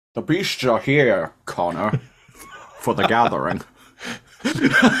The beasts are here, Connor, for the gathering.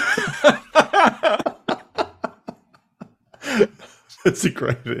 That's a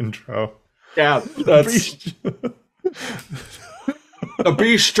great intro. Yeah, that's... The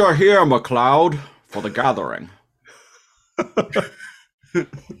beasts are here, McLeod, for the gathering.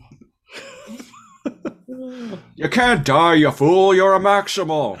 You can't die, you fool. You're a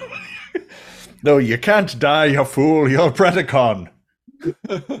Maximal. No, you can't die, you fool. You're Predacon.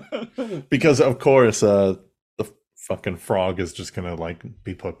 Because, of course, the fucking frog is just gonna,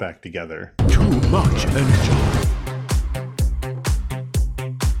 be put back together. Too much energy.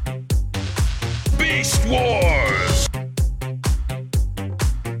 Beast Wars!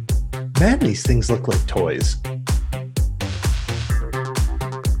 Man, these things look like toys.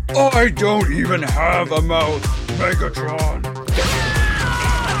 I don't even have a mouth, Megatron.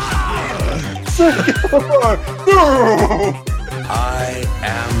 I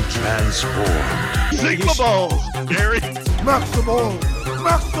am transformed. Sigma balls, Gary. Maximal!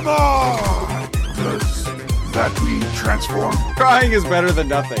 Maximal! Does that mean transform? Trying is better than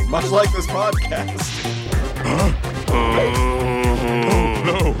nothing, much like this podcast. Oh,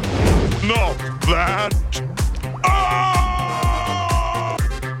 no. Not that. Ah!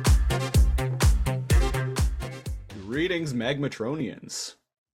 Greetings, Magmatronians.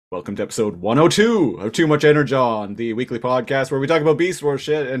 Welcome to episode 102 of Too Much Energon, the weekly podcast where we talk about Beast Wars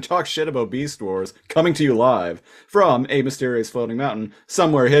shit and talk shit about Beast Wars, coming to you live from a mysterious floating mountain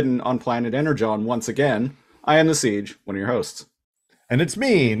somewhere hidden on planet Energon once again. I am The Siege, one of your hosts. And it's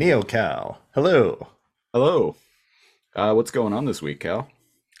me, NeoCal. Hello. Hello. What's going on this week, Cal?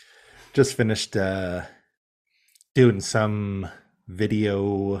 Just finished doing some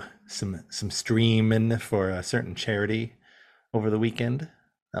video, some streaming for a certain charity over the weekend.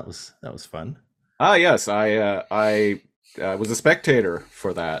 That was fun. Ah, yes, I was a spectator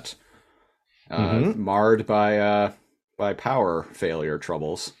for that. Marred by power failure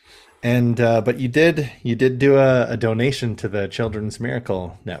troubles. And but you did do a donation to the Children's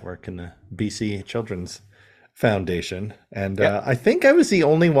Miracle Network and the BC Children's Foundation, and Yep. I think I was the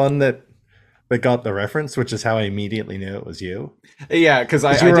only one that got the reference, which is how I immediately knew it was you. Yeah, because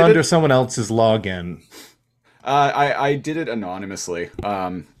I You were did under it. someone else's login. I did it anonymously,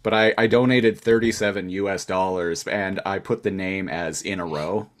 but I donated $37 and I put the name as in a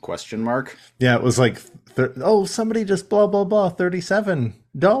row, question mark. Yeah, it was like, somebody just blah, blah, blah,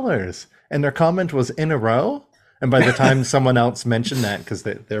 $37. And their comment was in a row. And by the time someone else mentioned that, because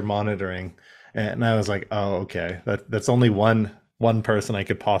they're monitoring, and I was like, oh, okay, that's only one person I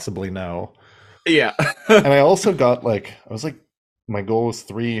could possibly know. Yeah. And I also got my goal was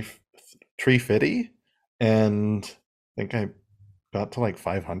 350, and I think I got to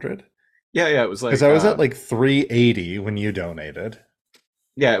 500. Yeah, it was like... Because I was at 380 when you donated.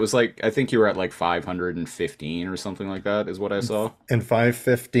 Yeah, it was like, I think you were at 515 or something like that is what I saw. And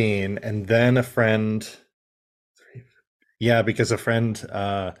 515, and then a friend... Yeah, because a friend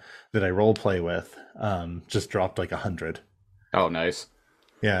that I role play with just dropped 100. Oh, nice.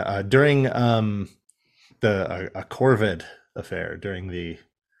 Yeah, during a Corvid affair, during the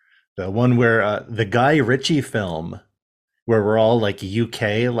one where the Guy Ritchie film, where we're all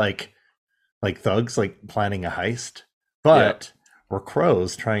UK like thugs planning a heist, but we're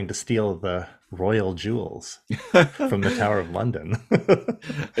crows trying to steal the royal jewels from the Tower of London.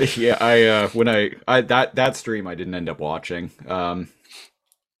 Yeah, when I that stream I didn't end up watching. But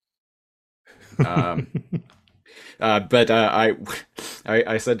I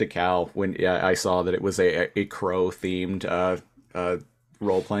said to Cal when I saw that it was a crow themed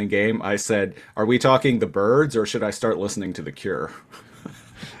role playing game. I said, "Are we talking the Birds, or should I start listening to The Cure?"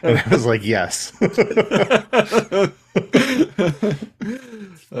 And I was like, "Yes." But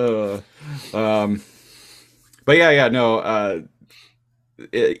no.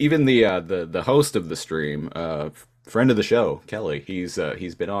 Even the host of the stream, friend of the show, Kelly, he's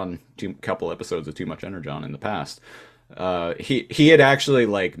been on a couple episodes of Too Much Energon in the past. He had actually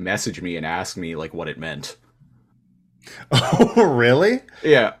messaged me and asked me what it meant. Oh, really?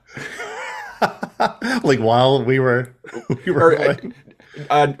 Yeah. While we were playing?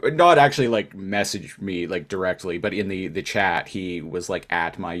 Not actually message me directly, but in the chat he was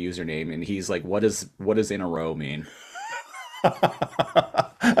at my username, and he's like, what does in a row mean?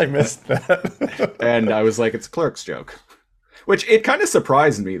 I missed that. And I was like, it's a Clerks joke, which it kind of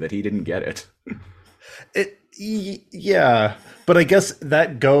surprised me that he didn't get it. Yeah, but I guess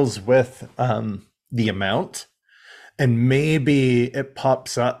that goes with the amount, and maybe it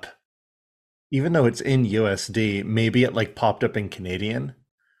pops up, even though it's in USD, maybe it popped up in Canadian.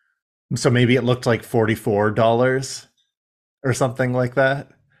 So maybe it looked like $44 or something like that.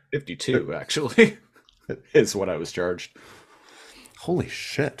 52 actually is what I was charged. Holy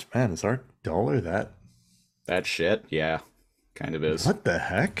shit, man! Is our dollar that? That shit, yeah, kind of is. What the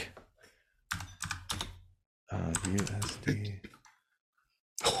heck? USD.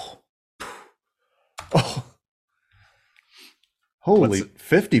 Oh. Holy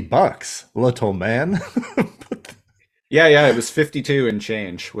 $50, little man. Yeah, it was 52 and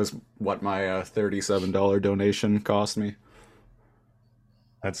change was what my $37 donation cost me.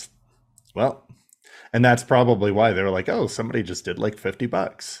 That's, well, and that's probably why they were like, oh, somebody just did like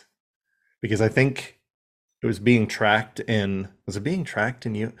 $50. Because I think it was being tracked in, was it being tracked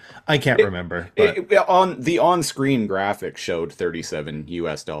in you? I can't remember. But... on the on-screen graphic showed $37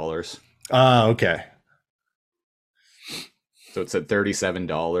 US. Okay. So it said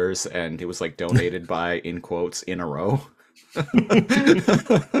 $37 and it was like donated by, in quotes, in a row.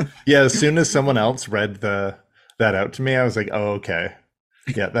 Yeah, as soon as someone else read that out to me, I was like, oh, okay.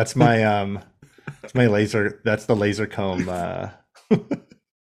 Yeah, that's my that's the laser comb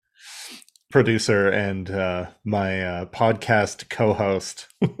producer and my podcast co-host.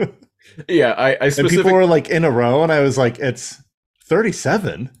 Yeah, I and people were like in a row, and I was like, it's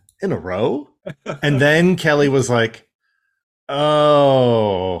 37 in a row? And then Kelly was like,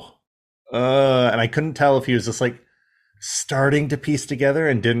 oh, and I couldn't tell if he was just like starting to piece together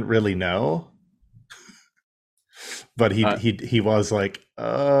and didn't really know. But he was like,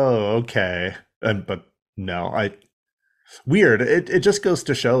 oh, okay. But no, weird. It just goes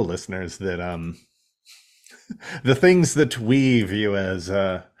to show, listeners, that the things that we view as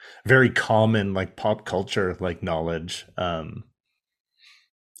very common, like pop culture, like knowledge,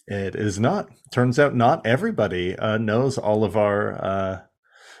 it is not. Turns out not everybody knows all of our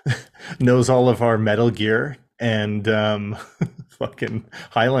Metal Gear and fucking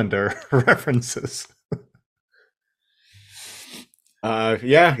Highlander references.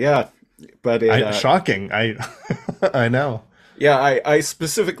 Yeah, but shocking. I know. Yeah, I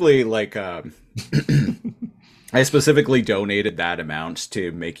specifically like I specifically donated that amount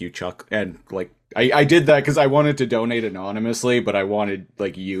to make you chuck, and like I did that because I wanted to donate anonymously, but I wanted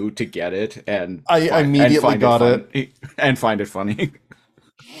like you to get it, and I immediately got it and find it funny.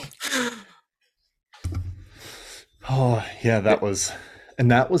 Oh yeah, that was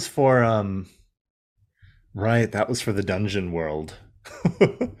for right, that was for the Dungeon World.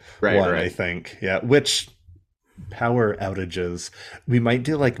 Right, one, I think. Yeah, which power outages. We might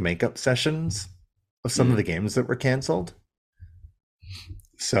do like makeup sessions of some of the games that were canceled.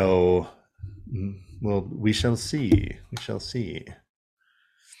 So, well, we shall see. We shall see.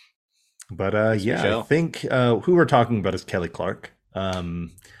 But yeah, I think who we're talking about is Kelly Clark.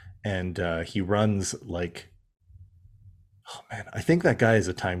 And he runs like, oh man, I think that guy is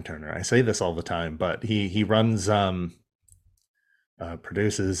a time turner. I say this all the time, but he runs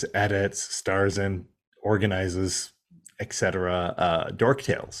produces, edits, stars in, organizes, etc. Dork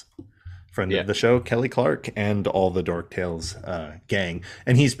Tales from the show Kelly Clark and all the Dork Tales gang.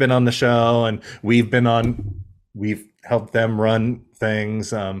 And he's been on the show, and we've helped them run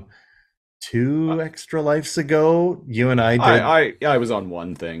things. 2 Extra Lives ago, you and I did. I was on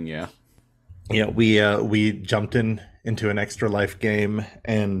one thing, yeah. Yeah, we jumped into an Extra Life game,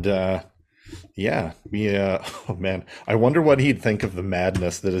 and yeah, oh man, I wonder what he'd think of the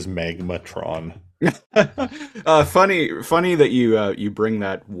madness that is Magmatron. Funny that you bring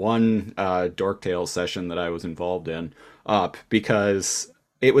that one Dork Tales session that I was involved in up, because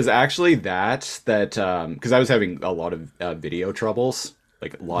it was actually that because I was having a lot of video troubles,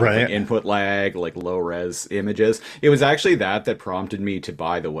 like a lot of like, input lag, like low res images. It was actually that prompted me to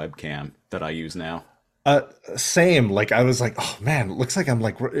buy the webcam that I use now. Same. Like I was like, oh man, it looks like I'm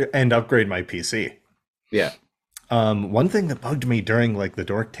like and upgrade my PC. Yeah. One thing that bugged me during like the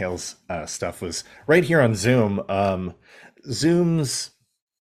Dork Tales stuff was right here on Zoom. Zoom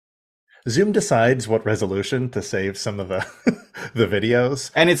decides what resolution to save some of the the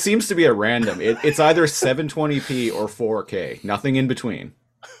videos, and it seems to be at random. It's either 720p or 4K, nothing in between.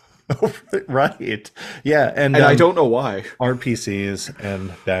 Right. Yeah, and I don't know why. Our PCs and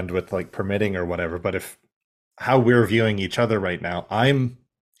bandwidth like permitting or whatever, but if how we're viewing each other right now, I'm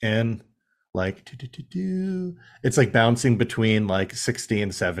in like it's like bouncing between like 60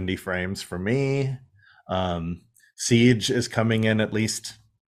 and 70 frames for me. Siege is coming in at least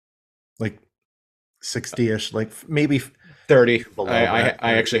like 60ish, like maybe 30. I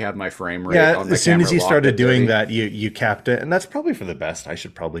actually have my frame rate on my as soon as you started doing 30. that, you capped it, and that's probably for the best. I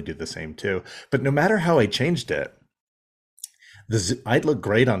should probably do the same too. But no matter how I changed it, I'd look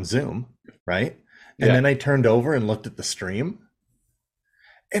great on Zoom, right? And then I turned over and looked at the stream,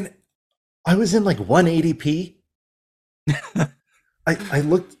 and I was in like 180p. I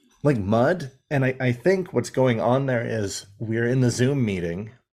looked like mud. And I think what's going on there is we're in the Zoom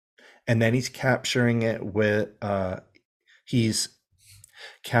meeting, and then he's capturing it with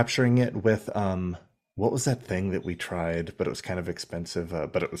what was that thing that we tried, but it was kind of expensive,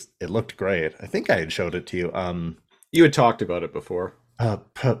 but it looked great. I think I had showed it to you. You had talked about it before.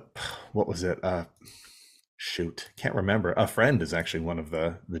 What was it? Shoot, can't remember. A friend is actually one of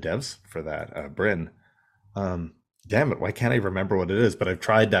the devs for that, Bryn. Damn it, why can't I remember what it is? But I've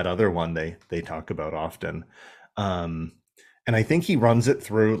tried that other one they talk about often. And I think he runs it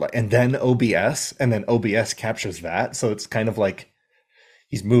through, and then OBS, and then OBS captures that. So it's kind of like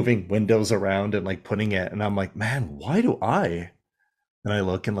he's moving windows around and like putting it. And I'm like, man, why do I? And I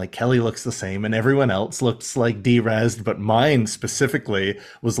look, and like Kelly looks the same, and everyone else looks like derezzed, but mine specifically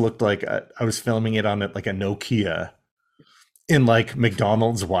looked like I was filming it on like a Nokia in like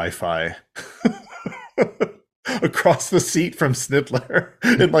McDonald's Wi-Fi across the seat from Snidler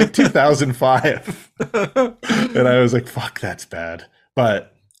in like 2005. And I was like, fuck, that's bad.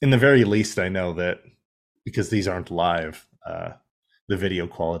 But in the very least, I know that because these aren't live, the video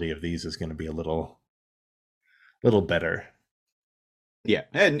quality of these is going to be a little better. Yeah,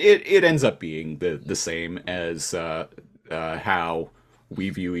 and it ends up being the same as how we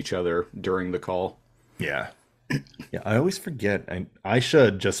view each other during the call. Yeah. Yeah, I always forget. I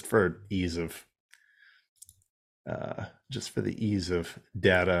should, just for the ease of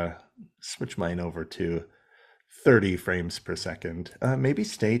data, switch mine over to 30 frames per second. Maybe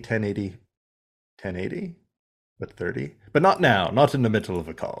stay 1080, but 30. But not now, not in the middle of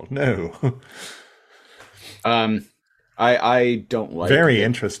a call. No. I don't like very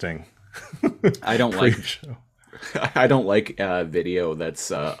interesting. I don't like video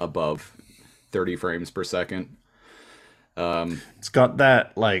that's above 30 frames per second. It's got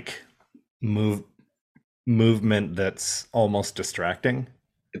that like movement that's almost distracting.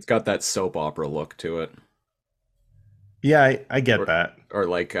 It's got that soap opera look to it. Yeah, I get that. Or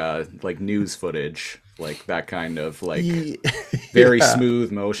like news footage, like that kind of like very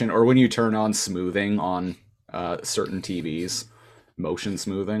smooth motion. Or when you turn on smoothing on certain TVs, motion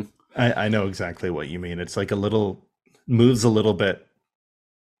smoothing. I know exactly what you mean. It's like moves a little bit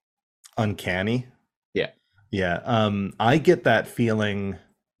uncanny. Yeah. I get that feeling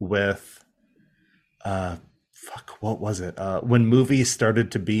with what was it? When movies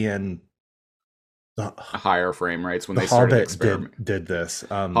started to be in the higher frame rates, when they started Hobbit did this.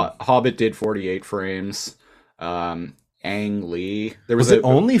 Hobbit did 48 frames. Ang Lee. Was it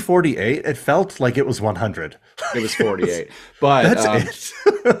only 48? It felt like it was 100. It was 48. But that's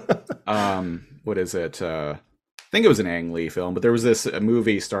it. What is it? I think it was an Ang Lee film, but there was this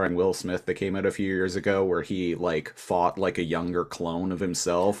movie starring Will Smith that came out a few years ago where he like fought like a younger clone of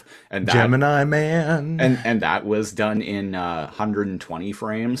himself, and that, Gemini Man, and that was done in 120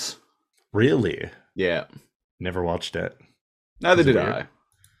 frames. Really? Yeah. Never watched it. Neither did I.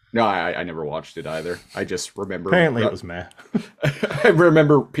 No, I never watched it either. I just remember. Apparently, it was meh. I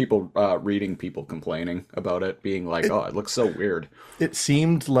remember reading people complaining about it, being like, "Oh, it looks so weird." It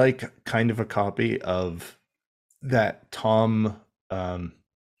seemed like kind of a copy of that Tom. What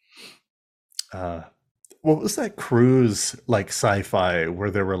was that Cruise like sci-fi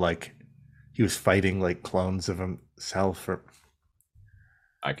where there were like he was fighting like clones of himself? Or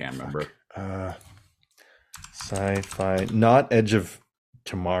I can't remember. Sci-fi, not Edge of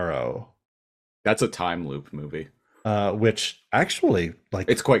Tomorrow. That's a time loop movie. Which actually, like,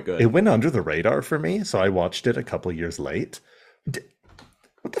 it's quite good. It went under the radar for me, so I watched it a couple years late.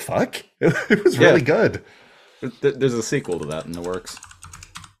 What the fuck? It was really good. There's a sequel to that in the works.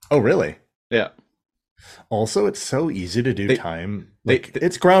 Oh, really? Yeah. Also, it's so easy to do time. Like,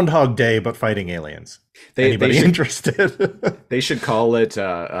 it's Groundhog Day, but fighting aliens. Anybody interested? They should call it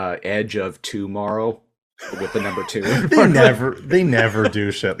Edge of Tomorrow with the number 2. They never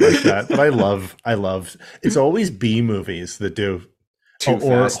do shit like that. But I love. It's always B movies that do Too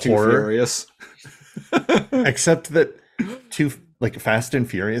Fast, Too Furious. Except that Fast and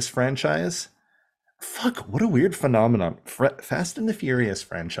Furious franchise. Fuck, what a weird phenomenon. Fast and the Furious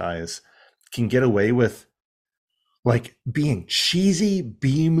franchise can get away with like being cheesy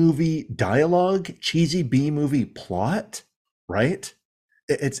B movie dialogue, cheesy B movie plot, right?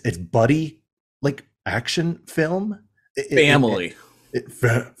 It's buddy like action film. Family.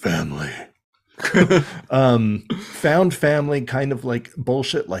 Family. Found family kind of like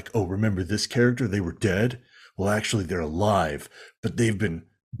bullshit, like, oh, remember this character? They were dead. Well, actually they're alive, but they've been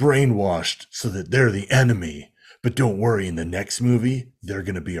brainwashed so that they're the enemy. but don't worry, in the next movie, they're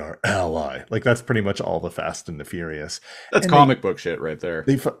going to be our ally. Like, that's pretty much all the Fast and the Furious. That's And comic book shit right there.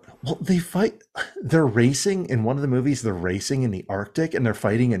 they fight. They're racing in one of the movies. They're racing in the Arctic, and they're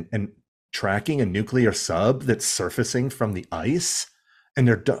fighting and tracking a nuclear sub that's surfacing from the ice. And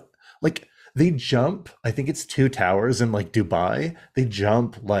they're like, they jump. I think it's 2 towers in like Dubai. They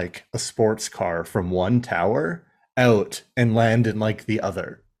jump like a sports car from one tower out and land in like the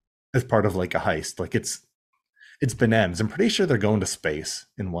other as part of like a heist. Like it's bananas. I'm pretty sure they're going to space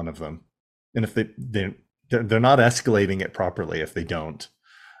in one of them, and if they're not escalating it properly if they don't.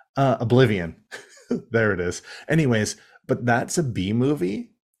 Oblivion, there it is. Anyways, but that's a B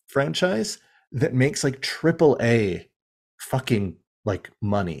movie franchise that makes like triple A fucking like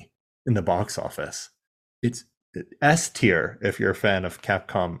money in the box office. It's S tier if you're a fan of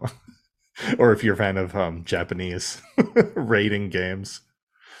Capcom, or if you're a fan of Japanese rating games.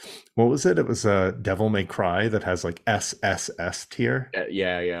 What was it? It was Devil May Cry that has like SSS tier.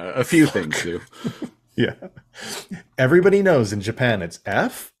 Yeah. A few things do. Yeah. Everybody knows in Japan it's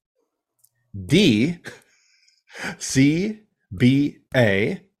F, D, C, B,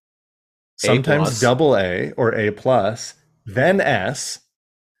 A, sometimes plus. double A or A plus, then S,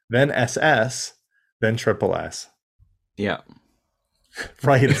 then SS, then triple S. Yeah.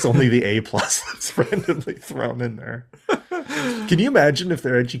 Right, it's only the A plus that's randomly thrown in there. Can you imagine if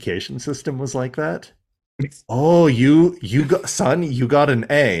their education system was like that? Oh, you got, son, you got an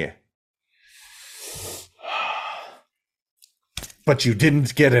A. But you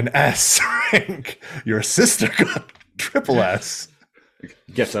didn't get an S rank. Your sister got triple S.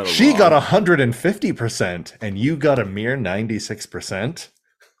 Gets out of She law. got 150%, and you got a mere 96%.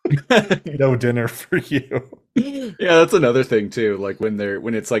 No dinner for you. Yeah, that's another thing too. Like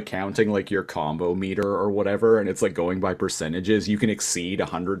when it's like counting like your combo meter or whatever, and it's like going by percentages, you can exceed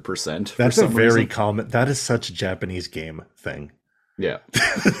 100%. That's a very common. That is such a Japanese game thing. Yeah.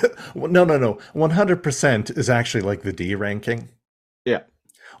 No. 100% is actually like the D ranking. Yeah.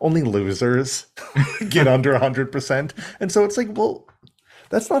 Only losers get under 100%, and so it's like, well,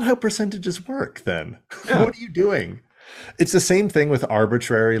 that's not how percentages work. Then Yeah. What are you doing? It's the same thing with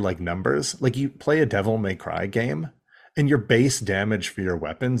arbitrary like numbers. Like you play a Devil May Cry game and your base damage for your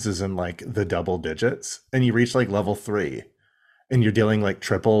weapons is in like the double digits, and you reach like level 3 and you're dealing like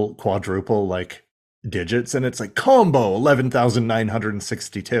triple, quadruple like digits, and it's like combo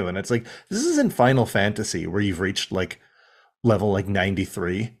 11,962, and it's like, this is in Final Fantasy where you've reached like level like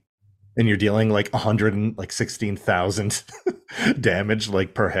 93 and you're dealing like 116,000 damage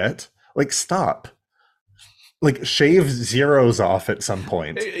like per hit. Like, stop. Like, shave zeros off at some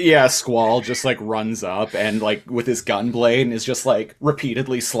point. Yeah, Squall just like runs up and like with his gun blade and is just like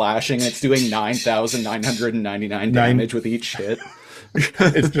repeatedly slashing, and it's doing 9,999 damage with each hit.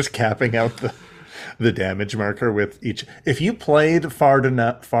 It's just capping out the damage marker with each. If you played far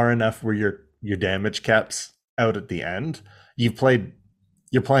enough where your damage caps out at the end, you're playing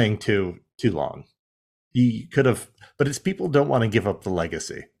too long. You could have, but it's people don't want to give up the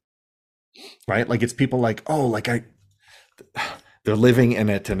legacy. Right? Like, it's people like, oh, like they're living in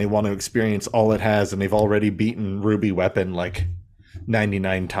it and they want to experience all it has, and they've already beaten Ruby Weapon like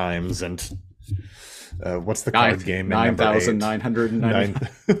 99 times, and what's the card game?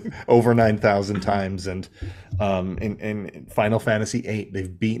 9,999. Over 9,000 times, and in Final Fantasy VIII,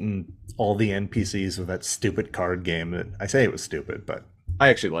 they've beaten all the NPCs with that stupid card game. That I say it was stupid, but I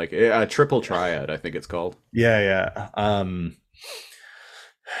actually like it. Triple Triad, I think it's called. Yeah.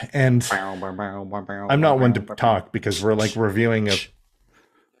 And I'm not one to talk because we're like reviewing a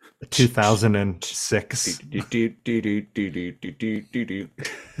 2006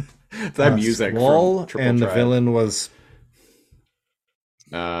 that music Squall, from Triple and Triad. the villain was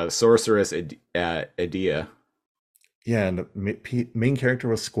Sorceress Edea. yeah, and the main character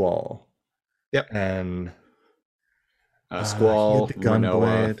was Squall. Yep. And Squall, he had the gun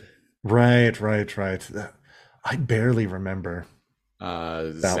Manoa, blade. Right. I barely remember.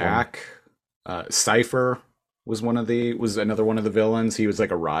 Zack, Cypher was another one of the villains. He was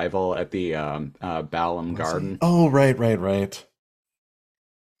like a rival at the Balam Garden. Oh, right.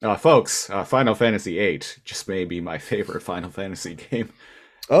 Folks, Final Fantasy VIII just may be my favorite Final Fantasy game.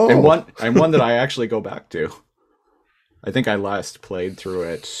 Oh, and one that I actually go back to. I think I last played through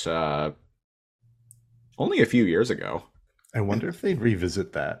it only a few years ago. I wonder if they'd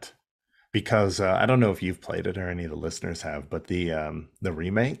revisit that. Because I don't know if you've played it or any of the listeners have, but the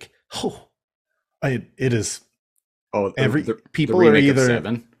remake, it is. Oh, people the are remake either of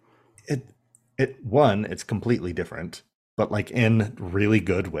 7. It's completely different, but like in really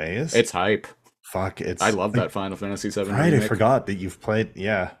good ways. It's hype. Fuck, it's. I love that Final Fantasy 7 Right, remake. I forgot that you've played.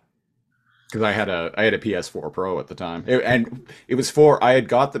 Yeah, because I had a PS4 Pro at the time, and it was for I had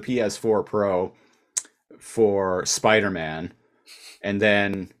got the PS4 Pro for Spider-Man, and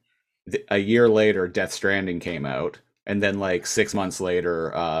then a year later, Death Stranding came out, and then like 6 months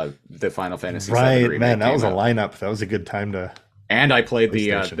later, the Final Fantasy VII Right, remake man, that came was a out. lineup. That was a good time to And I played the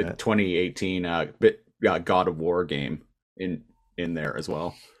PlayStation it. 2018 God of War game in there as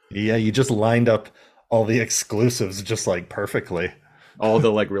well. Yeah, you just lined up all the exclusives just like perfectly. All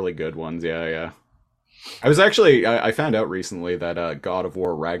the like really good ones. Yeah, yeah. I was actually I found out recently that God of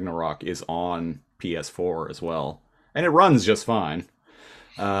War Ragnarok is on PS4 as well, and it runs just fine.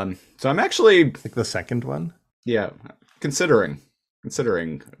 So I'm actually Like the second one. yeah considering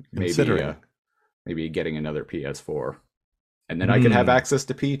maybe Considering. maybe getting another PS4, and then I could have access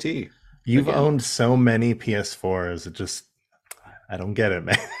to PT. You've Again. owned so many PS4s. It just, I don't get it,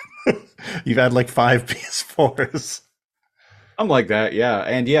 man. You've had like 5 PS4s. I'm like that, yeah.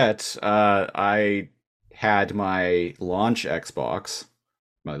 And yet, I had my launch Xbox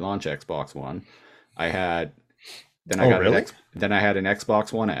One. I had then I Oh, got really? then I had an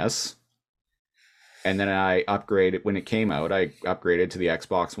Xbox One S, and then I upgraded when it came out. I upgraded to the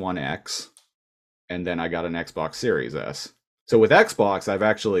Xbox One X, and then I got an Xbox Series S. So with Xbox, I've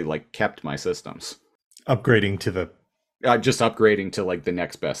actually like kept my systems. Upgrading to the. Just upgrading to like the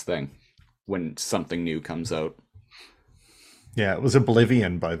next best thing when something new comes out. Yeah, it was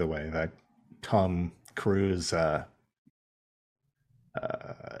Oblivion, by the way, that Tom Cruise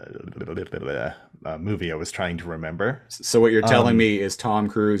movie I was trying to remember. So what you're telling me is Tom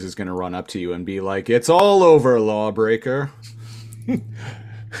Cruise is going to run up to you and be like, "It's all over, lawbreaker."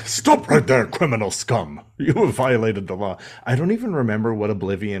 Stop right there, criminal scum. You have violated the law. I don't even remember what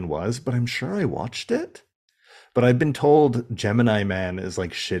Oblivion was, but I'm sure I watched it. But I've been told Gemini Man is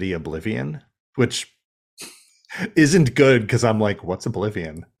like shitty Oblivion, which isn't good because I'm like, what's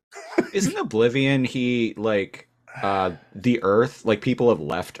Oblivion? Isn't Oblivion he like the Earth? Like people have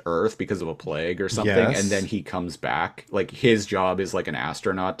left Earth because of a plague or something, Yes. and then he comes back. Like his job is like an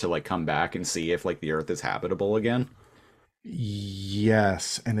astronaut to like come back and see if like the Earth is habitable again.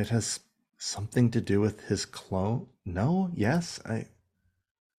 Yes, and it has something to do with his clone. No, yes,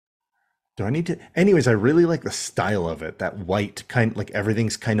 do I need to? Anyways, I really like the style of it. That white kind, like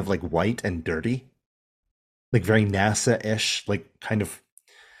everything's kind of like white and dirty, like very NASA-ish, like kind of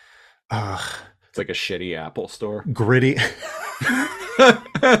uh It's like a shitty Apple store. gritty.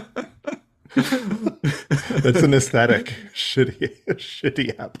 That's an aesthetic.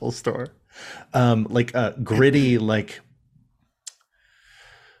 Shitty Apple store. Like gritty, like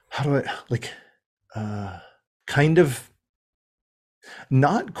how do I like kind of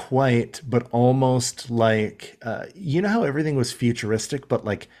not quite, but almost like you know how everything was futuristic, but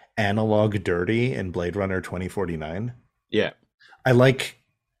like analog dirty in Blade Runner 2049? Yeah. I like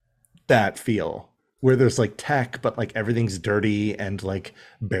that feel where there's like tech, but like everything's dirty and like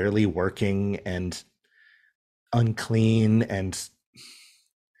barely working and unclean and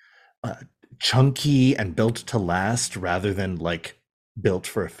chunky and built to last rather than like built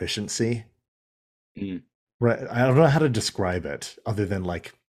for efficiency. Mm. Right. I don't know how to describe it other than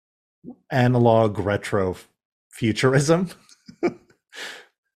like analog retro futurism.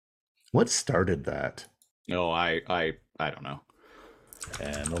 What started that? No, I don't know.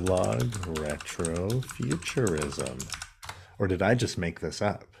 Analog retro futurism. Or did I just make this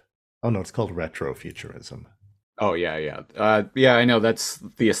up? Oh no, it's called retro futurism. Oh yeah, yeah. Yeah, I know that's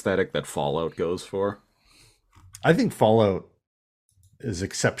the aesthetic that Fallout goes for. I think Fallout is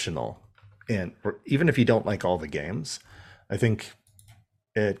exceptional. And even if you don't like all the games, I think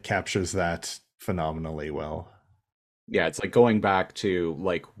it captures that phenomenally well. Yeah, it's like going back to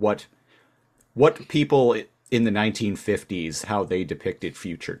like what people in the 1950s how they depicted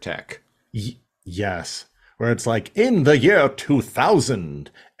future tech. Yes. Where it's like, in the year 2000,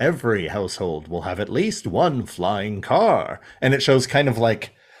 every household will have at least one flying car. And it shows kind of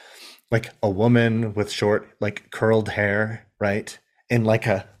like a woman with short, like curled hair, right? In like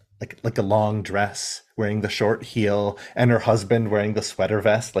a long dress, wearing the short heel, and her husband wearing the sweater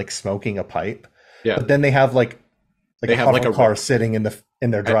vest, like smoking a pipe. Yeah. But then they have like They a have, like, hover a- car sitting in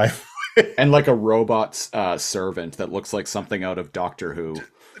their driveway. And like a robot servant that looks like something out of Doctor Who.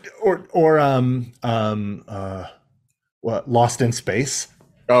 or what, Lost in Space?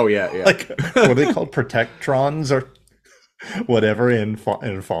 Oh yeah, yeah. Like what are they called, protectrons or whatever in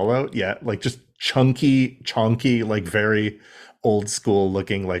Fallout? Yeah, like just chonky, like very old school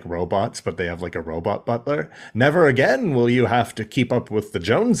looking like robots, but they have like a robot butler. Never again will you have to keep up with the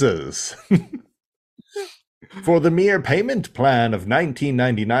Joneses. For the mere payment plan of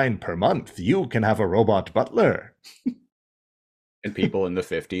 $19.99 per month, you can have a robot butler. And people in the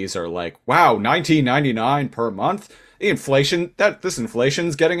 50s are like, wow, 19.99 per month? This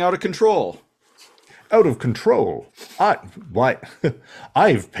inflation's getting out of control. Out of control. Why?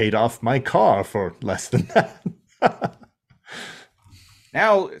 I've paid off my car for less than that.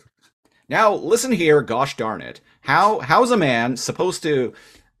 Now listen here, gosh darn it. How's a man supposed to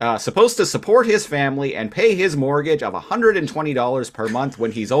support his family and pay his mortgage of $120 per month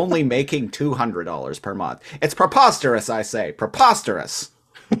when he's only making $200 per month? It's preposterous, I say. Preposterous.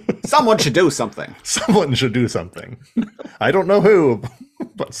 Someone should do something. Someone should do something. I don't know who,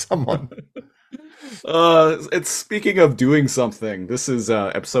 but someone. It's speaking of doing something. This is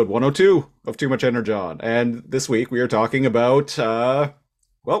episode 102 of Too Much Energon, and this week we are talking about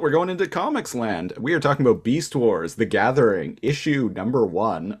we're going into comics land. We are talking about Beast Wars: The Gathering, issue number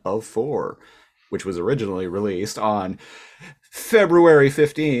 1 of 4, which was originally released on February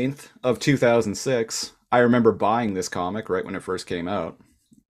 15th of 2006. I remember buying this comic right when it first came out.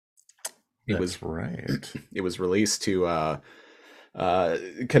 That's right. It was released to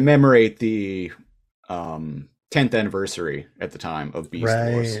commemorate the 10th anniversary at the time of Beast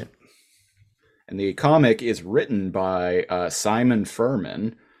Wars. And the comic is written by Simon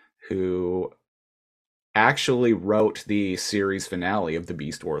Furman, who actually wrote the series finale of the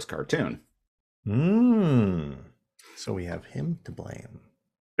Beast Wars cartoon. So we have him to blame.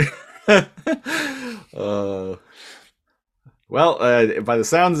 By the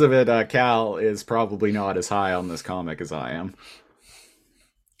sounds of it, Cal is probably not as high on this comic as I am.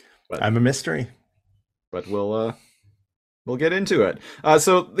 But I'm a mystery. But we'll get into it.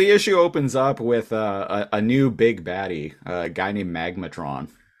 So the issue opens up with a new big baddie, a guy named Magmatron.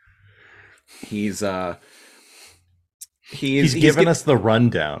 He's given us the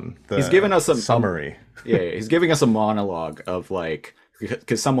rundown. He's given us a summary. He's giving us a monologue of like,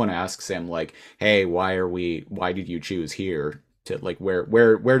 because someone asks him like, "Hey, why did you choose here? To like,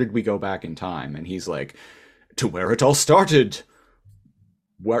 where did we go back in time?" And he's like, "To where it all started.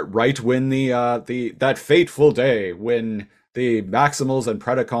 Right when that fateful day when the Maximals and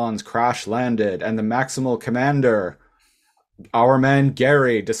Predacons crash landed, and the Maximal commander, our man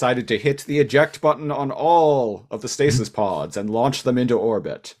Gary, decided to hit the eject button on all of the stasis pods and launch them into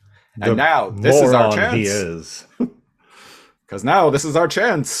orbit. And now this is our chance. He is. Because now this is our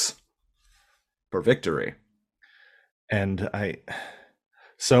chance for victory." And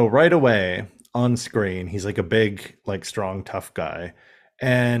so right away on screen, he's like a big, like strong, tough guy.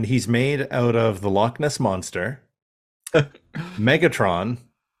 And he's made out of the Loch Ness Monster, Megatron,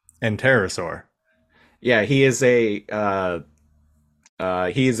 and Pterosaur. Yeah, he is a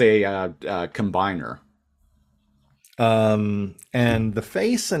combiner. And the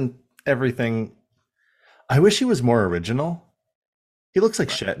face and everything, I wish he was more original. He looks like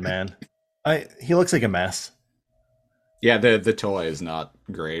shit, man. He looks like a mess. Yeah, the toy is not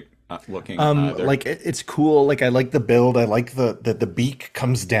great looking either. Like it's cool. Like I like the build. I like the beak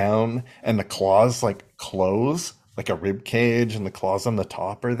comes down and the claws like close like a rib cage, and the claws on the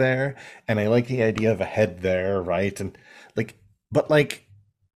top are there. And I like the idea of a head there, right? And like, but like,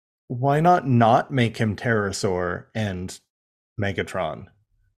 why not make him Pterosaur and Megatron?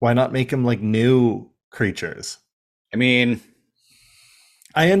 Why not make him like new creatures? I mean,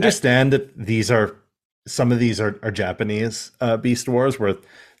 I understand that some of these are Japanese Beast Wars, where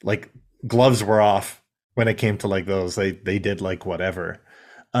like gloves were off when it came to like those. They did like whatever.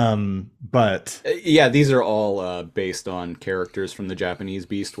 But yeah, these are all based on characters from the Japanese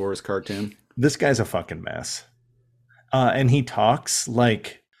Beast Wars cartoon. This guy's a fucking mess. And he talks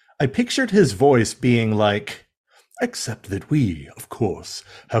like, I pictured his voice being like, "Except that we, of course,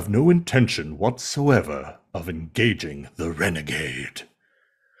 have no intention whatsoever of engaging the renegade."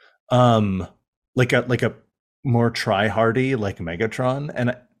 Like a more try-hardy like Megatron,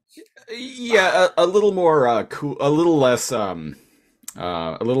 and yeah, a little more cool, a little less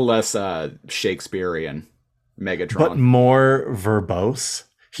Shakespearean Megatron, but more verbose.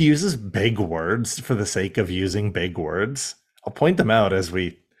 He uses big words for the sake of using big words. I'll point them out as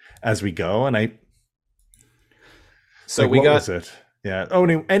we go, and So like, we what got was it? Yeah. Oh,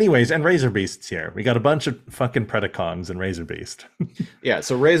 anyways, and Razor Beast's here. We got a bunch of fucking Predacons and Razor Beast. Yeah,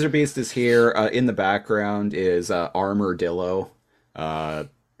 so Razor Beast is here. In the background is Armadillo,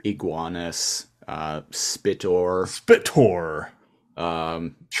 Iguanus, Spitor,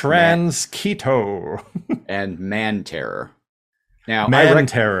 Transketo, and Man Terror. Now,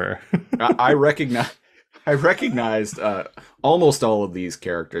 Terror. I recognized almost all of these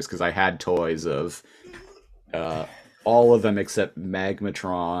characters because I had toys of all of them except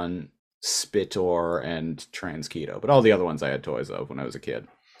Magmatron, Spitor, and Transketo. But all the other ones I had toys of when I was a kid.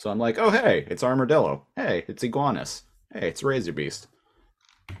 So I'm like, oh, hey, it's Armadillo. Hey, it's Iguanus. Hey, it's Razor Beast.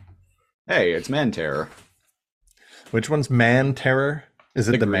 Hey, it's Man Terror. Which one's Man Terror? Is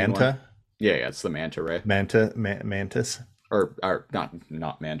it the green Manta? one. Yeah, it's the Manta Ray. Mantis? Or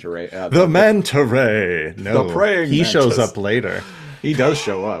not Manta Ray. The Manta Ray. No, The praying he shows mantis. up later. He does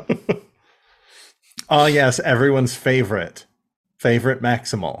show up. Oh yes, everyone's favorite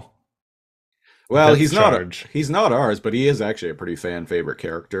Maximal. Well, Death Charge. he's not ours, but he is actually a pretty fan favorite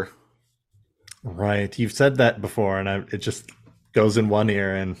character. Right, you've said that before, and it just goes in one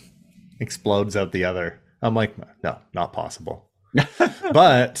ear and explodes out the other. I'm like, no, not possible.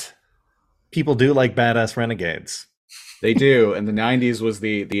 But people do like badass renegades. They do, and the '90s was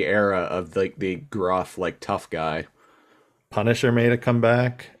the era of the gruff, like tough guy. Punisher made a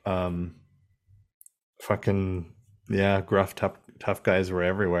comeback. Fucking yeah, gruff tough guys were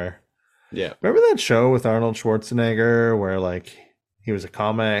everywhere. Yeah, Remember that show with Arnold Schwarzenegger where like he was a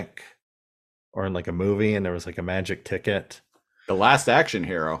comic or in like a movie and there was like a magic ticket? The Last Action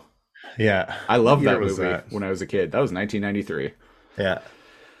Hero. Yeah. I loved What year that was movie that? when I was a kid. That was 1993. Yeah.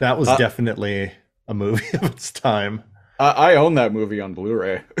 That was definitely a movie of its time. I own that movie on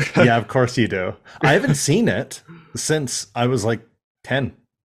Blu-ray. Yeah, of course you do. I haven't seen it since I was like 10.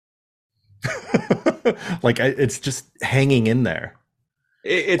 Like it's just hanging in there.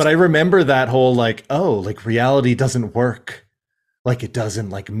 It's But I remember that whole like, oh, like reality doesn't work like it does in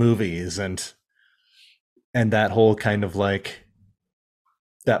like movies and that whole kind of like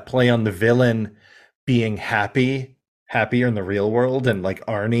that play on the villain being happier in the real world and like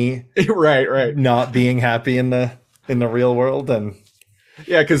Arnie right. not being happy in the real world and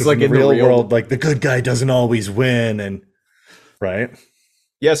Yeah, because like in the real world like the good guy doesn't always win and right.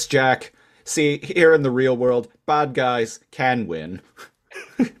 Yes, Jack. See, here in the real world, bad guys can win.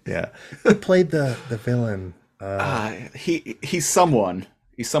 Yeah. Who played the villain? He's someone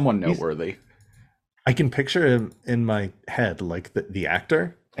noteworthy. I can picture him in my head, like the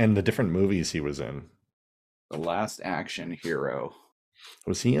actor and the different movies he was in. The Last Action Hero.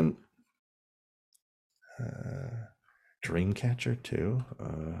 Was he in Dreamcatcher too?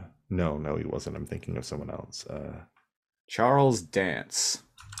 No, he wasn't. I'm thinking of someone else. Charles Dance.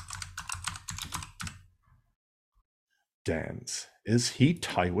 Dance. Is he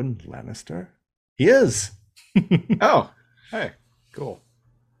Tywin Lannister? He is. Oh, hey, cool.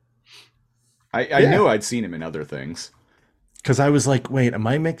 I Yeah. knew I'd seen him in other things. Because I was like, wait, am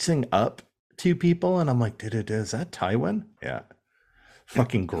I mixing up two people? And I'm like, is that Tywin? Yeah.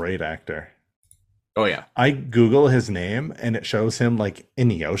 Fucking great actor. Oh yeah, I Google his name and it shows him like in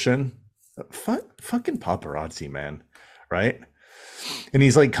the ocean. Fucking paparazzi, man. Right? And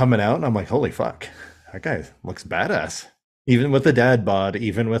he's like coming out and I'm like, holy fuck. That guy looks badass. Even with the dad bod,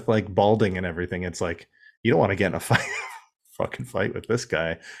 even with like balding and everything, it's like, you don't want to get in a fucking fight with this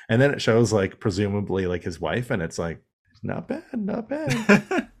guy. And then it shows like presumably like his wife and it's like, not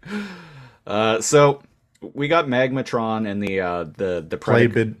bad. So we got Magmatron and the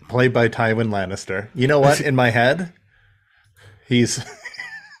Played by Tywin Lannister. You know what? In my head, he's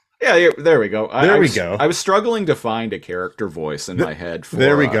yeah, there we go. we go. I was struggling to find a character voice in my head for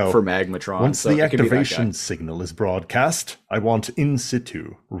there we go. For Magmatron. Once so the it could be that guy. activation signal is broadcast, I want in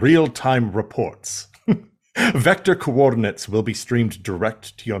situ, real-time reports. Vector coordinates will be streamed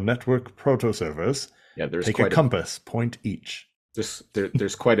direct to your network proto-servers. Yeah, there's Take a quite compass, point each.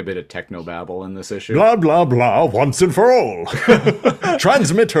 there's quite a bit of technobabble in this issue. Blah, blah, blah, once and for all.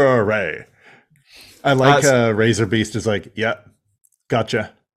 Transmitter array. I like Razor Beast is like, yeah,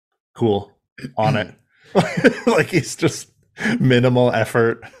 gotcha. Cool. On it. Like he's just minimal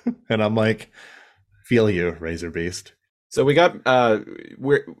effort. And I'm like, feel you, Razor Beast. So we got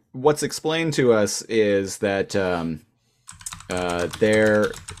what's explained to us is that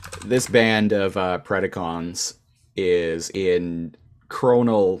this band of Predacons is in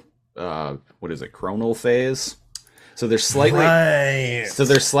chronal chronal phase. So they're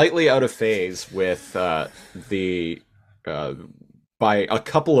slightly out of phase with by a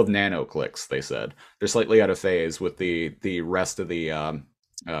couple of nanoclicks, they said. They're slightly out of phase with the rest of the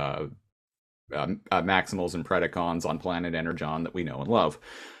Maximals and Predacons on planet Energon that we know and love.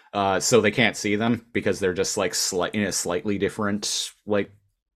 So they can't see them because they're just like in a slightly different like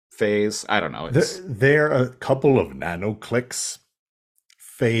phase. I don't know. They're a couple of nanoclicks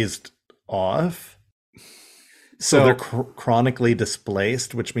phased off. So they're chronically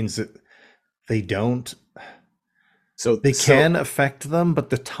displaced, which means that they don't. So they can affect them, but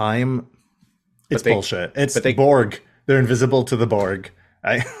the time, it's bullshit. It's Borg. They're invisible to the Borg.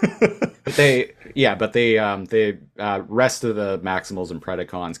 But the rest of the Maximals and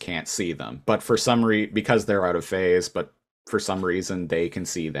Predacons can't see them. But for some reason, because they're out of phase, but for some reason they can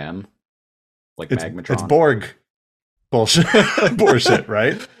see them, like Magmatron. It's Borg. bullshit, bullshit,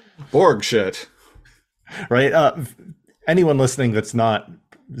 right? Borg shit. Right. Anyone listening that's not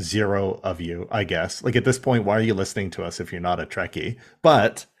zero of you, I guess. Like at this point, why are you listening to us if you're not a Trekkie?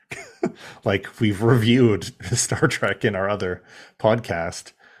 But like we've reviewed Star Trek in our other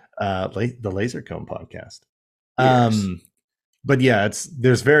podcast, the Lasercomb podcast. Yes. But yeah,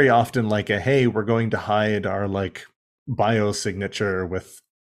 there's very often like a, hey, we're going to hide our like biosignature with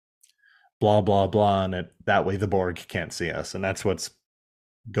blah blah blah, and that way the Borg can't see us, and that's what's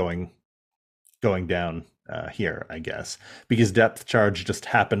going down here, I guess, because depth charge just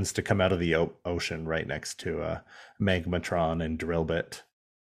happens to come out of the ocean right next to Magmatron and Drillbit.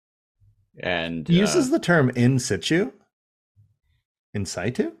 And He uses the term in situ,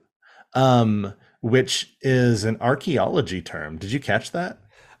 which is an archaeology term. Did you catch that?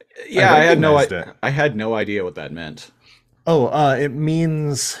 Yeah, recognized it. I had no idea what that meant. Oh, it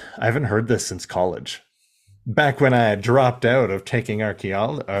means, I haven't heard this since college. Back when I had dropped out of taking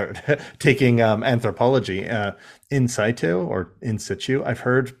anthropology, in situ or in situ. I've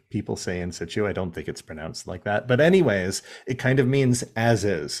heard people say in situ. I don't think it's pronounced like that. But anyways, it kind of means as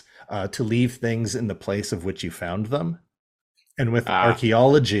is, to leave things in the place of which you found them. And with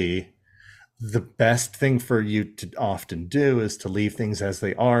archaeology, the best thing for you to often do is to leave things as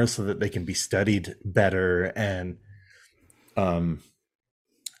they are so that they can be studied better and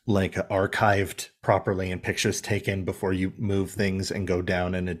like archived properly and pictures taken before you move things and go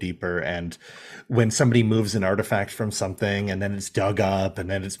down in a deeper. And when somebody moves an artifact from something and then it's dug up and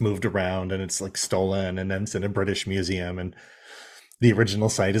then it's moved around and it's like stolen and then it's in a British museum and the original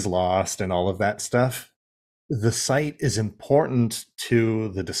site is lost and all of that stuff, the site is important to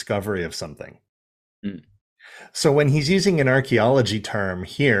the discovery of something. So when he's using an archaeology term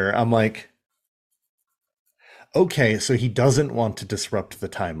here, I'm like, okay, so he doesn't want to disrupt the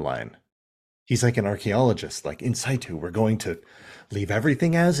timeline. He's like an archaeologist, like in situ, we're going to leave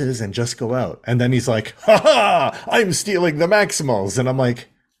everything as is and just go out. And then he's like, ha ha, I'm stealing the Maximals. And I'm like,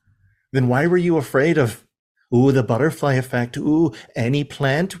 then why were you afraid of, ooh, the butterfly effect, ooh, any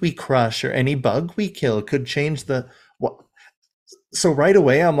plant we crush or any bug we kill could change the... What? So right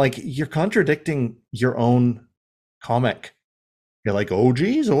away, I'm like, you're contradicting your own comic. You're like, oh,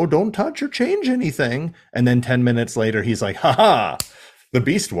 geez, oh, don't touch or change anything. And then 10 minutes later, he's like, haha, the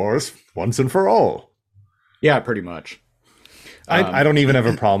Beast Wars, once and for all. Yeah, pretty much. I don't even have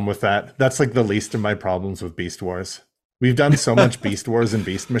a problem with that. That's like the least of my problems with Beast Wars. We've done so much Beast Wars and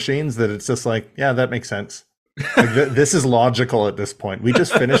Beast Machines that it's just like, yeah, that makes sense. Like this is logical at this point. We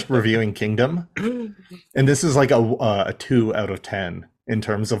just finished reviewing Kingdom, and this is like a 2 out of 10 in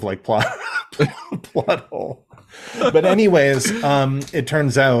terms of like plot hole. But anyways, it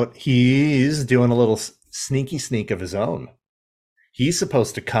turns out he's doing a little sneak of his own. He's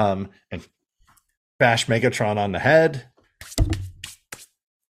supposed to come and bash Megatron on the head,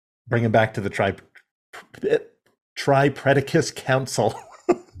 bring him back to the Tripredacus Council.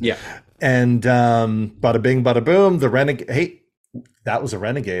 Yeah. And bada bing, bada boom, the renegade. Hey, that was a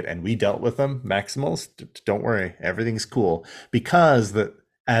renegade, and we dealt with them. Maximals, don't worry, everything's cool. Because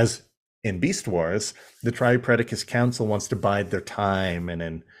as in Beast Wars, the Tripredacus Council wants to bide their time, and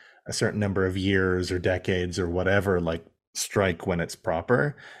in a certain number of years or decades or whatever, like strike when it's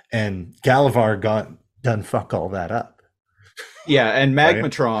proper. And Galavar got done fuck all that up. Yeah, and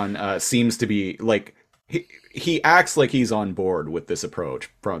Magmatron seems to be like he acts like he's on board with this approach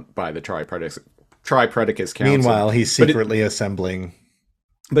by the Tripredacus Council. Meanwhile, he's secretly assembling.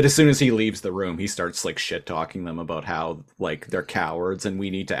 But as soon as he leaves the room, he starts like shit talking them about how like they're cowards and we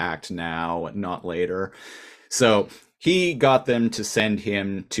need to act now, not later. So he got them to send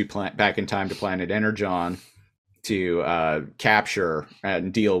him to back in time to Planet Energon to capture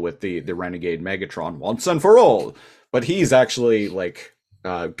and deal with the renegade Megatron once and for all. But he's actually like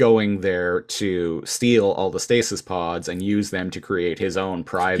going there to steal all the stasis pods and use them to create his own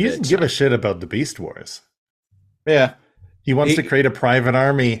private... He doesn't give a shit about the Beast Wars. Yeah. He wants to create a private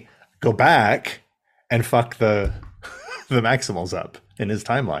army, go back, and fuck the Maximals up in his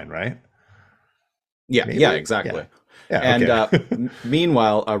timeline, right? Yeah, Maybe? Yeah, exactly. Yeah, and okay.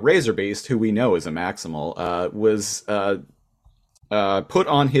 Meanwhile, Razor Beast, who we know is a Maximal, was put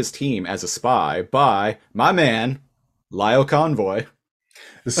on his team as a spy by my man, Lio Convoy.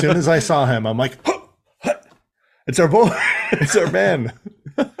 As soon as I saw him, I'm like, it's our boy, it's our man.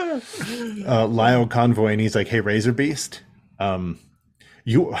 Lio Convoy, and he's like, hey, Razor Beast,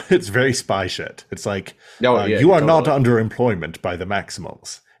 it's very spy shit. It's like, you are not under employment by the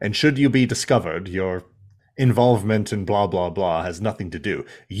Maximals, and should you be discovered, your involvement in blah blah blah has nothing to do.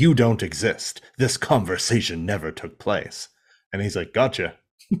 You don't exist. This conversation never took place. And he's like, gotcha.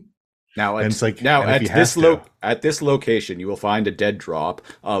 Now, And it's like, now and if at you this have to- at this location, you will find a dead drop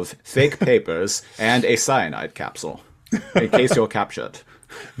of fake papers and a cyanide capsule, in case you're captured.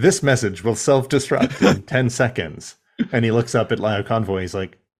 this message will self-destruct in 10 seconds. And he looks up at Lio Convoy. He's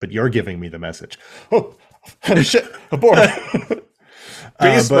like, but you're giving me the message. Oh, shit, abort.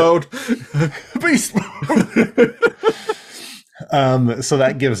 Beast mode. Beast mode. So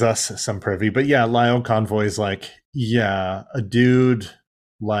that gives us some privy. But yeah, Lio Convoy's like, yeah, a dude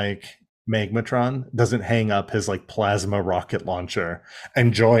like Magmatron doesn't hang up his like plasma rocket launcher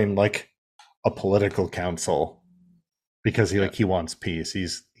and join like a political council because he wants peace.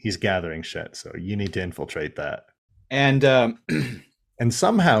 He's gathering shit. So you need to infiltrate that. And And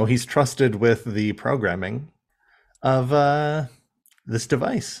somehow he's trusted with the programming of this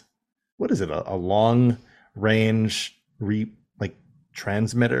device. What is it? A long range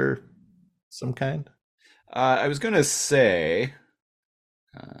transmitter, some kind? I was gonna say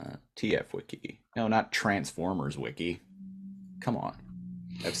TF Wiki. No, not Transformers Wiki. Come on,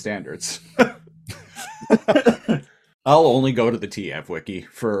 have standards. I'll only go to the TF Wiki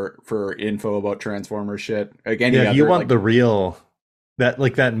for info about Transformers shit. Again, Yeah, you want like, the real that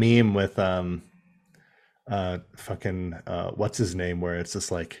meme with what's his name, where it's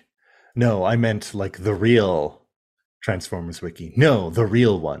just like, no, I meant like the real Transformers Wiki. No, the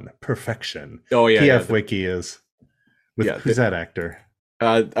real one. Perfection. Oh yeah, TF Wiki is with Yeah, who's that actor?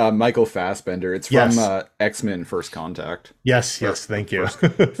 Michael Fassbender. It's from Yes. X-Men First Contact. Yes, thank you.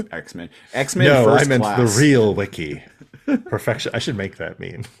 X-Men No, First I meant Class. the real wiki. Perfection. I should make that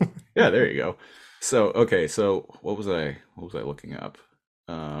meme. Yeah, there you go. So okay, so what was I looking up?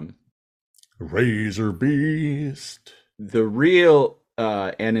 Razor Beast. The real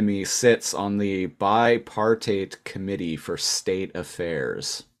enemy sits on the Bipartite Committee for State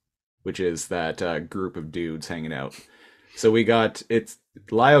Affairs, which is that group of dudes hanging out. So we got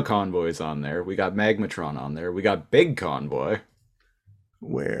Lio Convoy's on there. We got Magmatron on there. We got Big Convoy.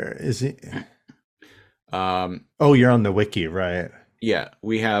 Where is it? Um, Oh, you're on the wiki, right? yeah,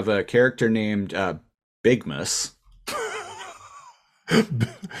 we have a character named Bigmus.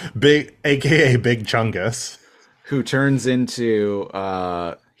 Big, aka Big Chungus. Who turns into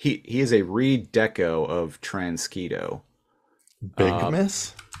he is a redeco of Transketo. Big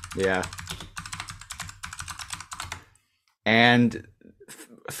Miss? Yeah. And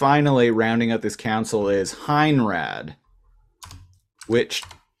finally, rounding out this council is Heinrad, which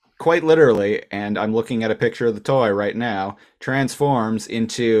quite literally, and I'm looking at a picture of the toy right now, transforms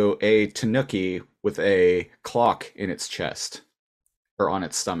into a tanuki with a clock in its chest. Or on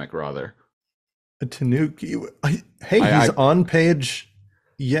its stomach, rather. A Tanuki. He's on page.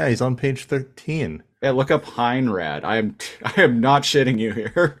 Yeah, he's on page 13. Yeah, look up Heinrad. I am not shitting you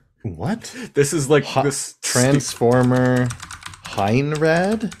here. What? This is like this Transformer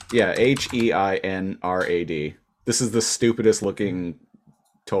Heinrad? Yeah, Heinrad. This is the stupidest looking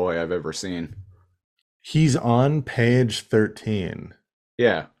toy I've ever seen. He's on page 13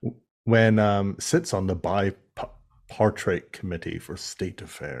 Yeah. when sits on the Bipartite Committee for State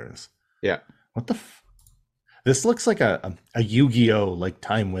Affairs. Yeah. What the This looks like a Yu-Gi-Oh! Like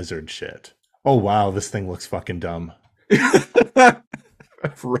Time Wizard shit. Oh wow, this thing looks fucking dumb.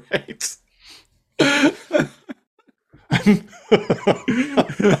 Right.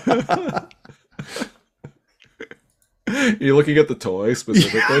 You're looking at the toy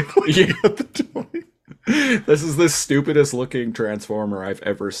specifically? Yeah, the toy. This is the stupidest looking Transformer I've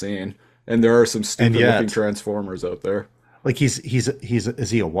ever seen. And there are some stupid looking Transformers out there. Like is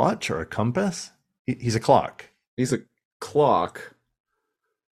he a watch or a compass? He's a clock. He's a clock.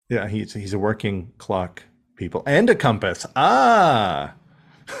 Yeah, he's a working clock, people, and a compass. Ah,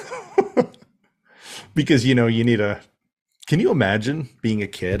 because you need a. Can you imagine being a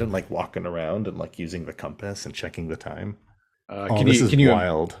kid and like walking around and like using the compass and checking the time? This is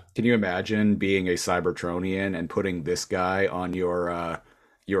wild. Can you imagine being a Cybertronian and putting this guy on your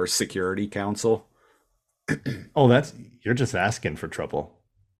security council? Oh, you're just asking for trouble.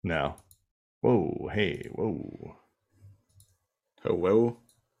 No. Whoa, hey, whoa. Hello?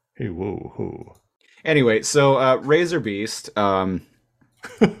 Hey, whoa, whoa. Anyway, so Razor Beast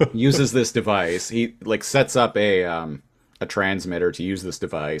uses this device. He like sets up a transmitter to use this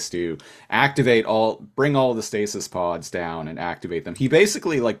device to bring all the stasis pods down and activate them. He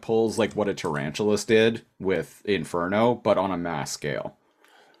basically like pulls like what a Tarantulas did with Inferno, but on a mass scale.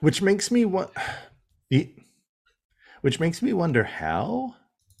 Which makes me wonder how.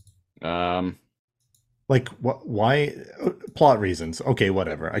 Like what? Why? Plot reasons. Okay,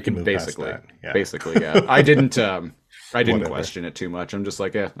 whatever. I can move basically, past that. Yeah. Basically, yeah. I didn't Whatever. question it too much. I'm just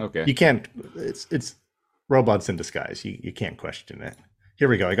like, yeah, okay. You can't. It's robots in disguise. You can't question it. Here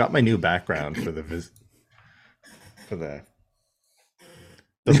we go. I got my new background for the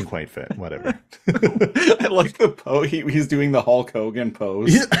doesn't quite fit. Whatever. I like the pose. He's doing the Hulk Hogan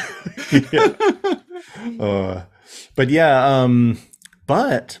pose. Yeah. But yeah,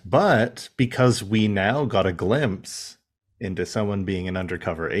 but because we now got a glimpse into someone being an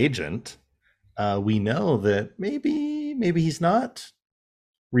undercover agent, we know that maybe he's not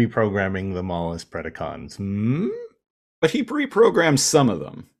reprogramming them all as Predacons. But he reprograms some of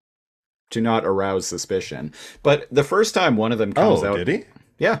them to not arouse suspicion. But the first time one of them comes out, did he?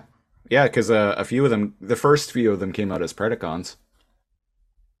 Yeah, because a few of them, the first few of them came out as Predacons.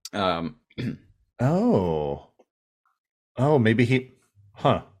 Maybe he,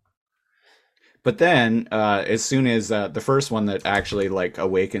 But then, as soon as the first one that actually like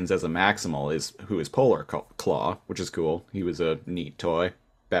awakens as a Maximal is Polar Claw, which is cool. He was a neat toy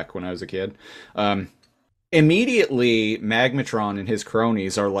back when I was a kid. Immediately, Magmatron and his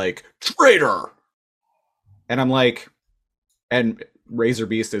cronies are like, traitor! And I'm like, and Razor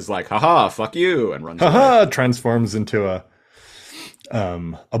Beast is like, haha, fuck you, and runs away. Transforms into a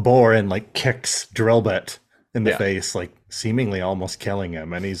boar and like kicks Drillbit in the face, like seemingly almost killing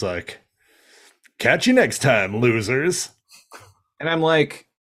him. And he's like, catch you next time, losers. And I'm like,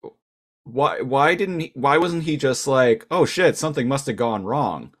 why wasn't he just like, oh shit, something must have gone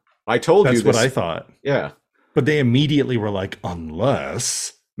wrong. I told you this. That's what I thought. Yeah. But they immediately were like,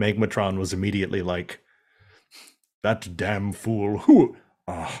 unless Magmatron was immediately like, that damn fool who,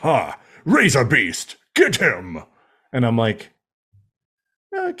 Razor Beast, get him. And I'm like,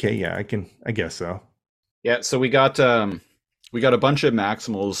 okay, yeah, I guess so. Yeah, so we got a bunch of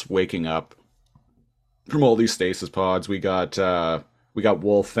Maximals waking up from all these stasis pods. We got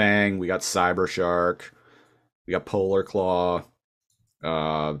Wolfang, we got Cyber Shark, we got Polar Claw.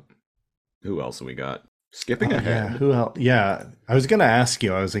 Who else have we got? Skipping ahead. Yeah, who else? Yeah, I was gonna ask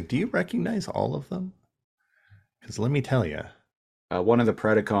you. I was like, do you recognize all of them? Because let me tell you, one of the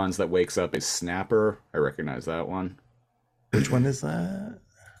Predacons that wakes up is Snapper. I recognize that one. Which one is that?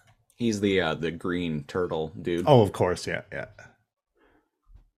 He's the green turtle dude. Oh, of course, yeah.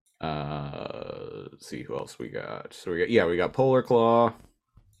 Let's see who else we got. So we got Polar Claw.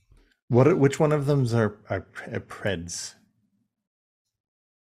 Which one of them are Preds?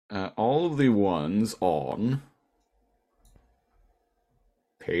 All of the ones on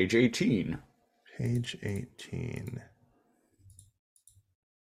page 18. Page 18.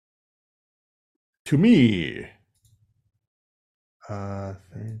 To me.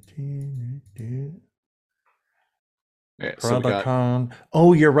 13. Yeah, so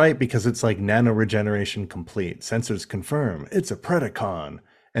oh, you're right, because it's like nano regeneration complete. Sensors confirm it's a Predacon.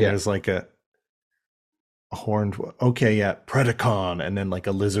 And there's like a horned. Okay, yeah, Predacon, and then like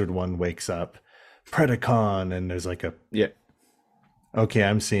a lizard one wakes up. Predacon, and there's like a. Yeah. Okay,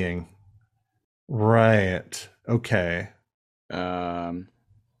 I'm seeing. Right. Okay.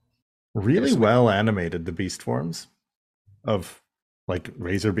 Really well animated, the beast forms of like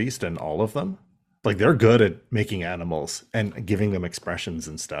Razor Beast and all of them. Like they're good at making animals and giving them expressions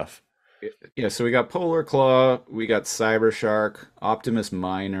and stuff. Yeah, so we got Polar Claw, we got Cyber Shark, Optimus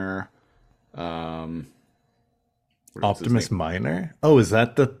Minor, Optimus Minor? Oh, is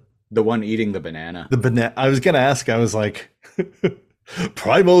that the one eating the banana? The banana. I was gonna ask. I was like,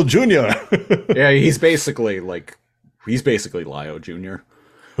 Primal Junior. Yeah, he's basically Lio Junior.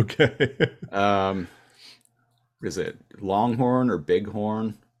 Okay. Is it Longhorn or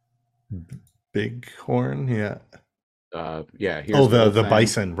Bighorn? Bighorn, yeah. Yeah. Here's the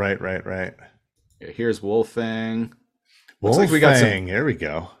bison. Right. Yeah, here's Wolfang. Looks like we got some. There we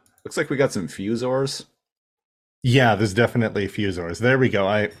go. Looks like we got some Fusors. Yeah, there's definitely Fusors. There we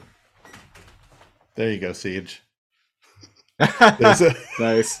go. There you go, Siege. Nice.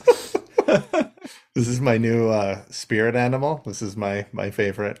 This is my new spirit animal. This is my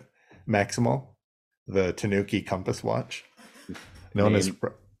favorite Maximal, the Tanuki compass watch, known as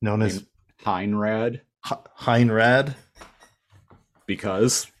Heinrad. Heinrad.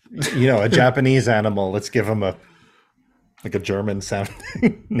 Because a Japanese animal. Let's give him a German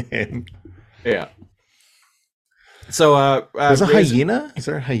sounding name. Yeah. So there's a hyena. Is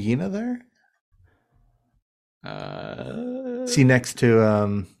there a hyena there? See next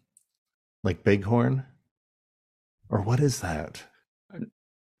to like Bighorn, or what is that?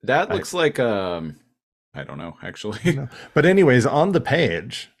 That looks like I don't know actually. No. But anyways, on the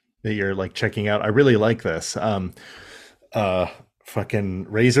page that you're like checking out, I really like this. Fucking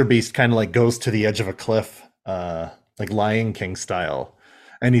Razor Beast kind of like goes to the edge of a cliff, like Lion King style,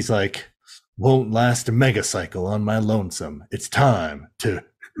 and he's like, "Won't last a megacycle on my lonesome. It's time to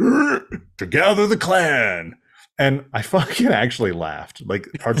gather the clan." And I fucking actually laughed. Like,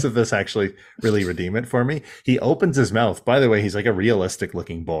 parts of this actually really redeem it for me. He opens his mouth. By the way, he's like a realistic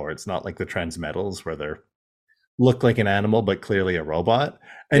looking boar. It's not like the Transmetals where they're look like an animal but clearly a robot.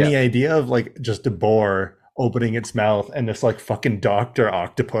 And the idea of like just a boar opening its mouth and this like fucking Dr.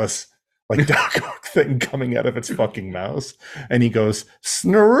 Octopus like Doc Ock thing coming out of its fucking mouth, and he goes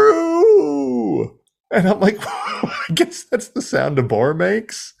snaroo, and I'm like, I guess that's the sound a boar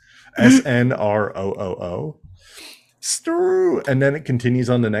makes. SNROOO. Snaroo. And then it continues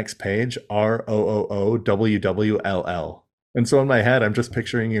on the next page, ROOOWWLL. And so in my head, I'm just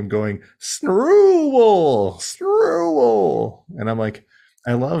picturing him going, Snaroo, Snaroo. And I'm like,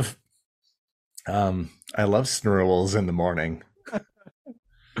 I love Snarools in the morning.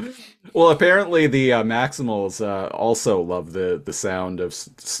 Well, apparently the Maximals also love the sound of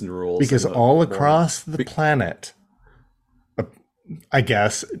Snarools. Because all across the planet, I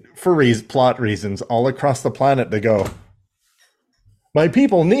guess, for plot reasons, all across the planet, they go, my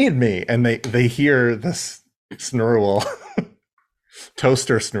people need me. And they hear this Snaroo.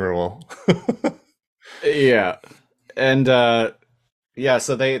 Toaster Snaroo. Yeah. And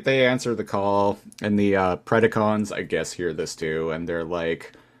so they answer the call, and the Predacons, I guess, hear this too, and they're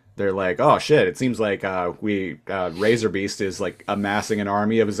like, oh shit, it seems like Razor Beast is like amassing an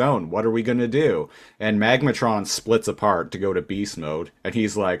army of his own. What are we gonna do? And Magmatron splits apart to go to beast mode, and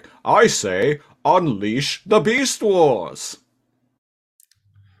he's like, I say, unleash the Beast Wars.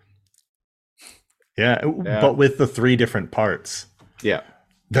 Yeah, but with the 3 different parts. Yeah.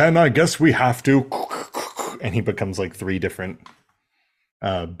 Then I guess we have to, and he becomes like 3 different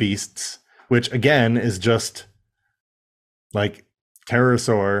beasts, which again is just like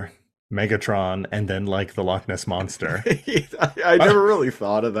Pterosaur, Megatron, and then like the Loch Ness Monster. I never really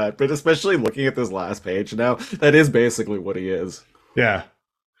thought of that, but especially looking at this last page now, that is basically what he is. Yeah.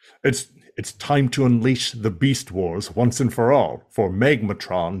 It's time to unleash the Beast Wars once and for all, for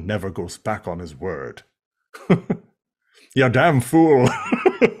Magmatron never goes back on his word. You damn fool.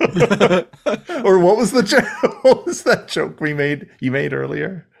 Or what was that joke you made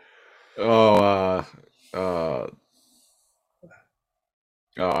earlier? I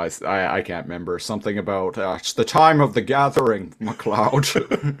can't remember. Something about it's the time of the gathering,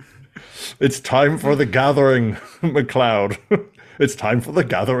 McCloud. It's time for the gathering, McCloud. It's time for the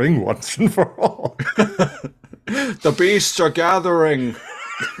gathering once and for all. The beasts are gathering,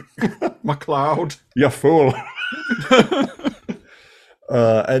 McCloud. You fool.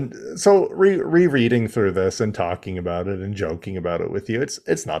 And so rereading through this and talking about it and joking about it with you,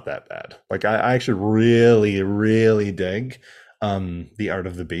 it's not that bad. Like I actually really, really dig the Art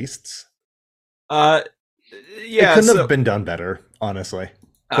of the Beasts. Yeah, it couldn't have been done better, honestly.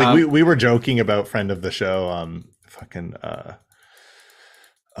 Like we were joking about friend of the show,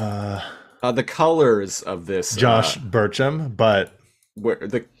 the colors of this Josh Burcham, but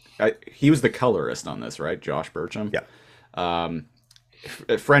he was the colorist on this, right? Josh Burcham. Yeah.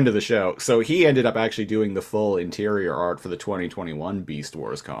 A friend of the show. So he ended up actually doing the full interior art for the 2021 Beast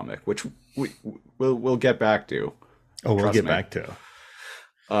Wars comic, which we'll get back to. Oh, we'll get back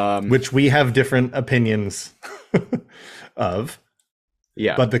to. Which we have different opinions of.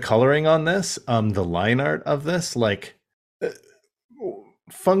 Yeah. But the coloring on this, the line art of this, like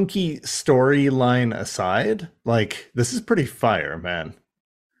funky storyline aside, like this is pretty fire, man.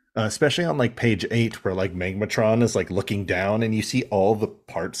 Especially on like page 8 where like Magmatron is like looking down and you see all the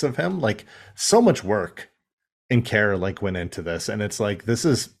parts of him. Like so much work and care like went into this, and it's like this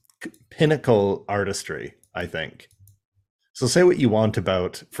is pinnacle artistry, I think. So say what you want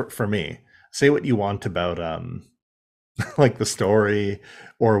about, for me, say what you want about like the story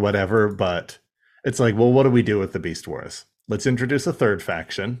or whatever, but it's like, well, what do we do with the Beast Wars? Let's introduce a third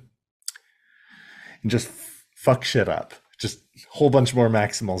faction and just fuck shit up. Just a whole bunch more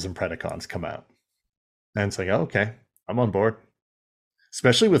Maximals and Predacons come out. And it's like, oh, okay, I'm on board.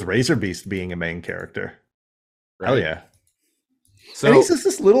 Especially with Razor Beast being a main character. Right. Hell yeah. So, and he's just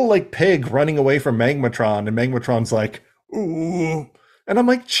this little like pig running away from Magmatron, and Magmatron's like, ooh. And I'm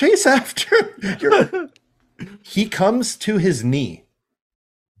like, chase after him. He comes to his knee.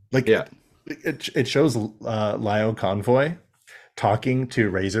 Like, yeah. It shows Lio Convoy talking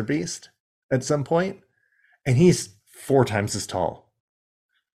to Razor Beast at some point, and he's 4 times as tall.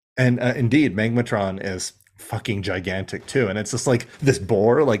 And indeed, Magmatron is fucking gigantic too. And it's just like this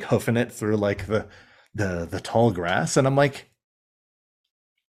boar like hoofing it through like the tall grass. And I'm like,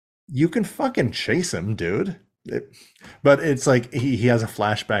 you can fucking chase him, dude. But it's like he has a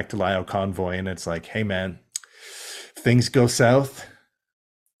flashback to Lio Convoy, and it's like, hey man, if things go south,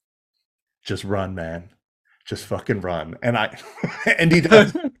 just run, man. Just fucking run. And and he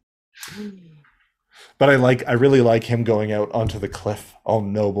does. But I really like him going out onto the cliff, all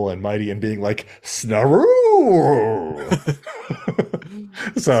noble and mighty, and being like, Snaru!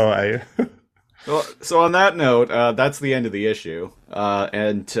 Well, so on that note, that's the end of the issue.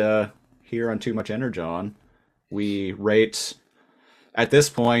 And here on Too Much Energon, we rate, at this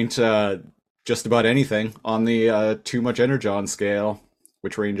point, just about anything on the Too Much Energon scale,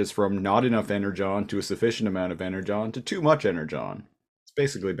 which ranges from not enough Energon to a sufficient amount of Energon to too much Energon. It's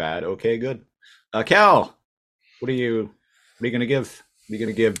basically bad, okay, good. Cal, what are you gonna give? What are you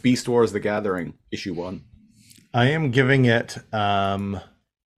gonna give Beast Wars: The Gathering, issue 1? I am giving it a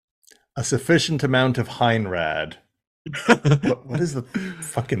sufficient amount of Heinrad. What is the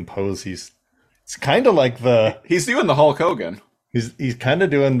fucking pose? It's kind of like he's doing the Hulk Hogan. He's kind of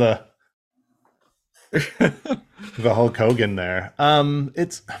doing the the Hulk Hogan there. Am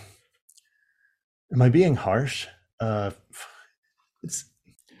I being harsh? It's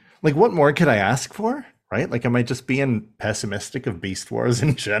like, what more could I ask for? Right? Like, am I just being pessimistic of Beast Wars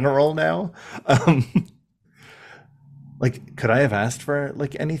in general now? Like, could I have asked for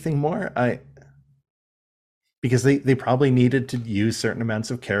like anything more? Because they probably needed to use certain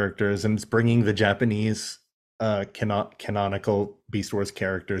amounts of characters, and it's bringing the Japanese canonical Beast Wars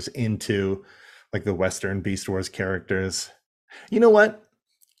characters into like the Western Beast Wars characters. You know what?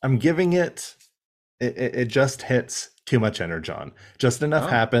 I'm giving it just hits too much Energon. Just enough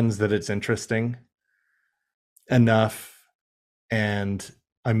happens that it's interesting enough, and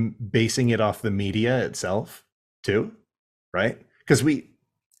I'm basing it off the media itself too, right? Because we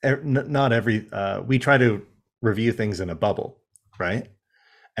try to review things in a bubble, right?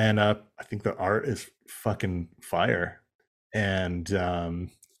 And I think the art is fucking fire. And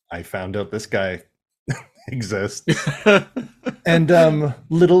I found out this guy exists. And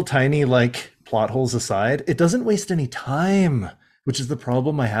little tiny like plot holes aside, it doesn't waste any time, which is the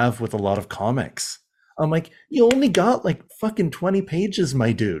problem I have with a lot of comics. I'm like, you only got like fucking 20 pages,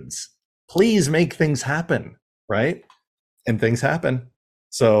 my dudes. Please make things happen, right? And things happen.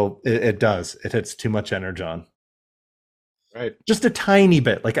 So it does. It hits too much Energon. Right. Just a tiny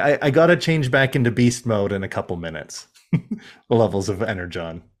bit. Like I got to change back into beast mode in a couple minutes. The levels of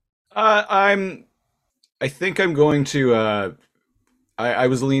Energon. I think I'm going to. I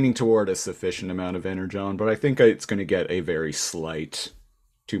was leaning toward a sufficient amount of Energon, but I think it's going to get a very slight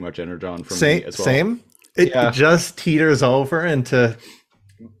too much Energon from me as well. Same. It just teeters over into.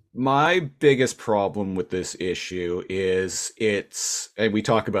 My biggest problem with this issue is and we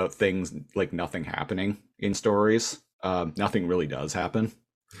talk about things like nothing happening in stories. Nothing really does happen.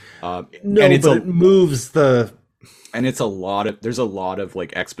 It moves the. And there's a lot of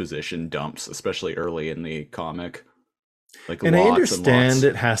like exposition dumps, especially early in the comic. Like, and I understand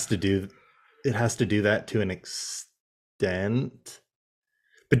it has to do that to an extent.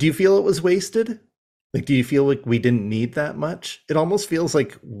 But do you feel it was wasted? Like, do you feel like we didn't need that much? It almost feels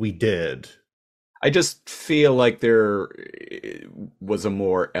like we did. I just feel like there was a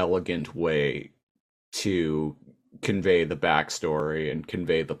more elegant way to convey the backstory and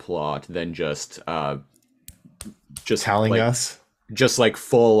convey the plot than just telling us, just like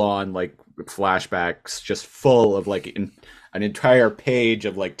full on like flashbacks, just full of like an entire page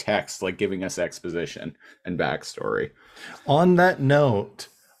of like text, like giving us exposition and backstory. On that note,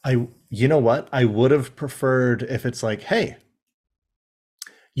 you know what? I would have preferred if it's like, hey,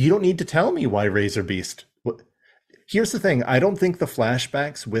 you don't need to tell me why Razor Beast. Here's the thing. I don't think the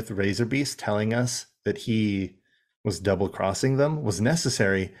flashbacks with Razor Beast telling us that he was double crossing them was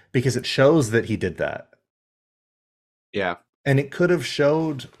necessary, because it shows that he did that. Yeah. And it could have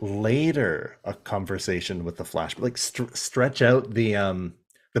showed later a conversation with the Flash, like stretch out the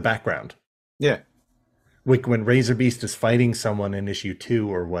background. Yeah. Like when Razor Beast is fighting someone in issue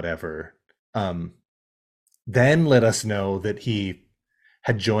 2 or whatever, then let us know that he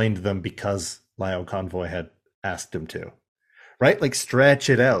had joined them because Lio Convoy had asked him to, right? Like stretch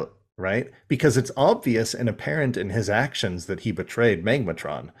it out, right? Because it's obvious and apparent in his actions that he betrayed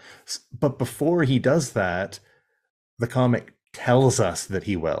Magmatron. But before he does that, the comic tells us that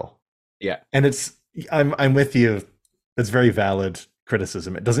he will. Yeah. And I'm with you. That's very valid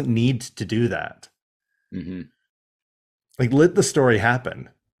criticism. It doesn't need to do that. Mm-hmm. Like, let the story happen.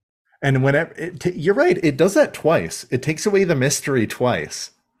 And whenever you're right, it does that twice. It takes away the mystery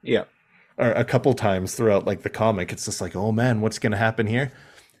twice. Yeah. Or a couple times throughout like the comic. It's just like, oh man, what's going to happen here?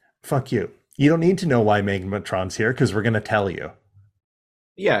 Fuck you. You don't need to know why Magmatron's here, because we're going to tell you.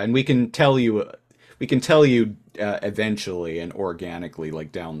 Yeah, and we can tell you eventually and organically,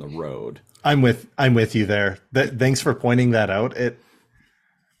 like down the road. I'm with you there. Thanks for pointing that out.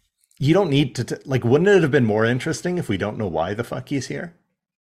 You don't need to like. Wouldn't it have been more interesting if we don't know why the fuck he's here?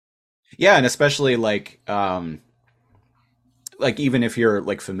 Yeah, and especially like even if you're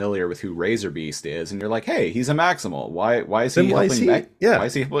like familiar with who Razor Beast is, and you're like, hey, he's a Maximal. Why is he Then why is helping? he? Yeah. Why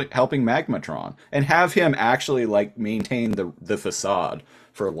is he helping Magmatron? And have him actually like maintain the facade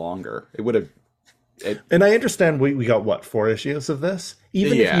for longer. It would have. And I understand we got what, 4 issues of this?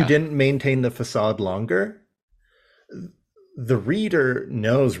 Even if you Yeah. didn't maintain the facade longer, the reader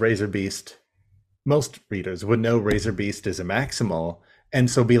knows Razor Beast. Most readers would know Razor Beast is a Maximal,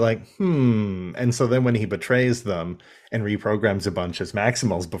 and so be like, And so then when he betrays them and reprograms a bunch as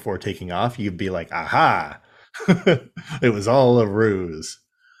Maximals before taking off, you'd be like, aha, it was all a ruse.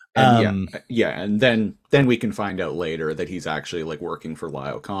 And and then we can find out later that he's actually like working for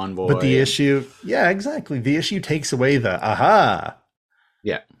Lyle Convoy. But the issue, yeah, exactly. The issue takes away the aha.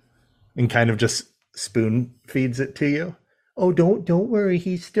 Yeah. And kind of just spoon feeds it to you. Oh, don't worry,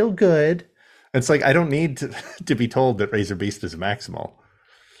 he's still good. It's like, I don't need to be told that Razor Beast is a Maximal.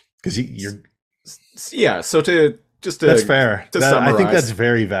 Because you're... Yeah, so that's fair. To I think summarize, that's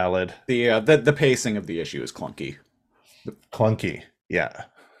very valid. the pacing of the issue is clunky. Clunky, yeah.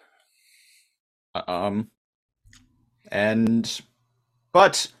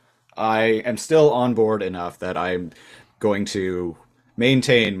 But I am still on board enough that I'm going to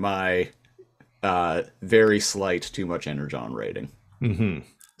maintain my very slight too much Energon rating.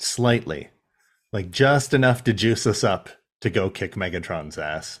 Slightly. Like just enough to juice us up to go kick Megatron's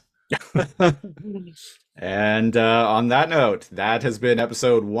ass. And on that note, that has been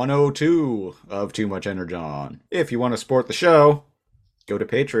episode 102 of Too Much Energon. If you want to support the show, go to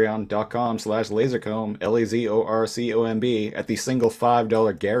patreon.com/lasercomb, LAZORCOMB. At the single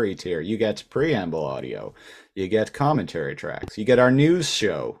 $5 Gary tier, you get preamble audio, you get commentary tracks, you get our news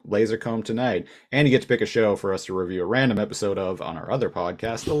show, Lasercomb Tonight, and you get to pick a show for us to review a random episode of on our other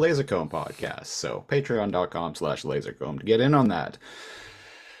podcast, the Lasercomb Podcast. So patreon.com/lasercomb to get in on that.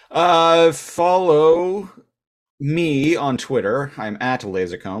 Follow me on Twitter. I'm at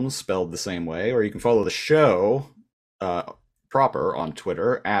Lasercomb, spelled the same way, or you can follow the show proper on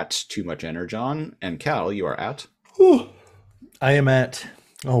Twitter at Too Much Energon. And Cal, you are at? I am at...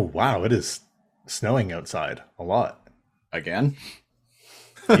 Oh, wow, it is snowing outside a lot. Again?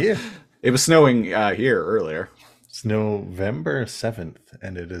 Yeah. It was snowing here earlier. It's November 7th,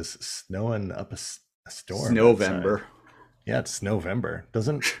 and it is snowing up a storm. Snowvember. Yeah, it's November.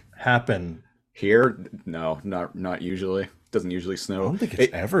 Doesn't happen. Here? No, not usually. Doesn't usually I snow. don't think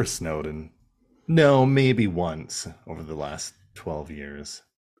it's ever snowed in... No, maybe once over the last 12 years.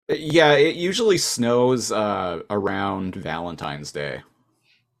 Yeah, it usually snows around Valentine's Day.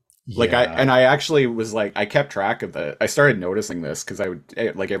 Like Yeah. I actually was like, I kept track of I started noticing this because I would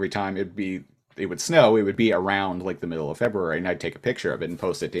like every time it would snow, it would be around like the middle of February, and I'd take a picture of it and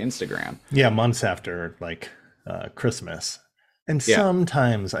post it to Instagram. Yeah, months after like Christmas. And Yeah.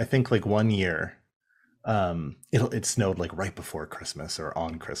 sometimes I think like one year it snowed like right before Christmas or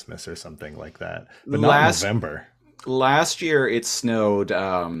on Christmas or something like that. But not in November. Last year it snowed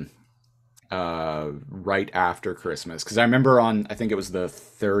right after Christmas, because I remember I think it was the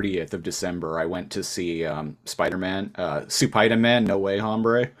 30th of December, I went to see Spider-Man, Spider-Man No Way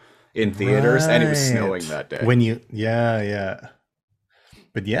Hombre in theaters, and it was snowing that day. When yeah.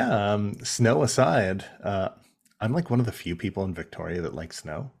 But yeah, snow aside, I'm like one of the few people in Victoria that like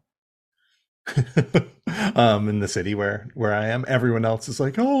snow. In the city where I am, everyone else is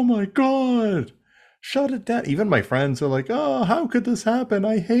like, oh my god, shut it down. Even my friends are like, oh, how could this happen?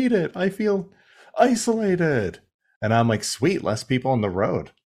 I hate it. I feel isolated. And I'm like, sweet, less people on the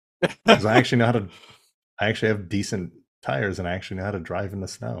road. Because I actually have decent tires, and I actually know how to drive in the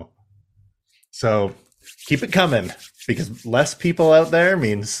snow. So keep it coming, because less people out there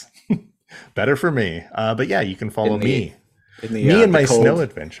means better for me. But yeah, you can follow me and my snow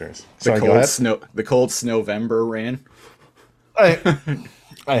adventures. The cold Snowvember rain.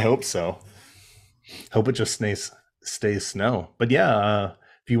 I hope so. Hope it just stays snow. But yeah,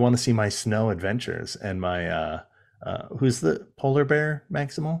 if you want to see my snow adventures and my who's the polar bear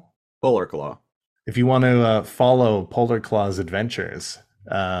Maximal? Polar Claw. If you want to follow Polar Claw's adventures,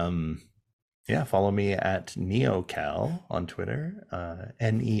 follow me at NeoCal on Twitter,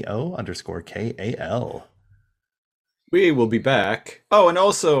 NEO_KAL. We will be back. Oh, and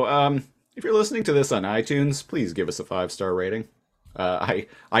also, if you're listening to this on iTunes, please give us a 5-star rating. I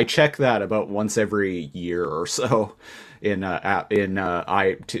check that about once every year or so in Apple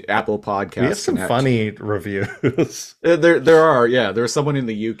Podcasts. We have some funny reviews. There are, yeah. There's someone in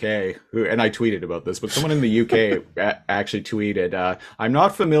the UK who, and I tweeted about this, but someone in the UK actually tweeted, "I'm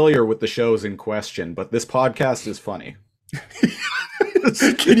not familiar with the shows in question, but this podcast is funny."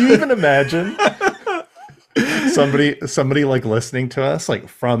 Can you even imagine? somebody like listening to us like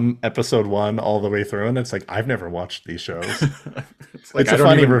from episode 1 all the way through, and it's like, I've never watched these shows. It's a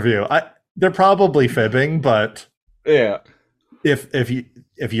funny review. They're probably fibbing, but yeah.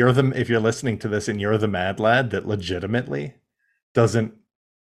 If you're listening to this and you're the mad lad that legitimately doesn't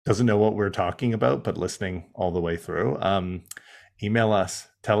know what we're talking about, but listening all the way through, email us,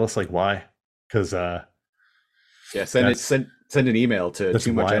 tell us like why, because send an email to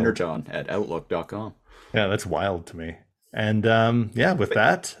toomuchenergon@outlook.com. Yeah, that's wild to me. And with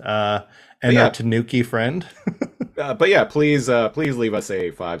that, and our Tanuki friend. But yeah, please leave us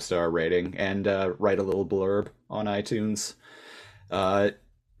a 5-star rating and write a little blurb on iTunes.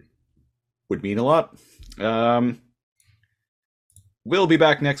 Would mean a lot. We'll be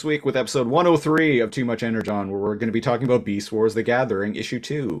back next week with episode 103 of Too Much Energon, where we're going to be talking about Beast Wars: The Gathering, issue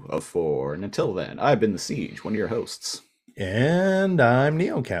 2 of 4. And until then, I've been the Siege, one of your hosts. And I'm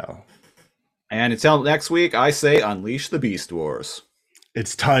NeoCal. And until next week, I say unleash the Beast Wars.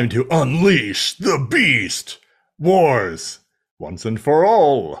 It's time to unleash the Beast Wars once and for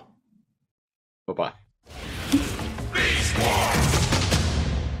all. Bye-bye.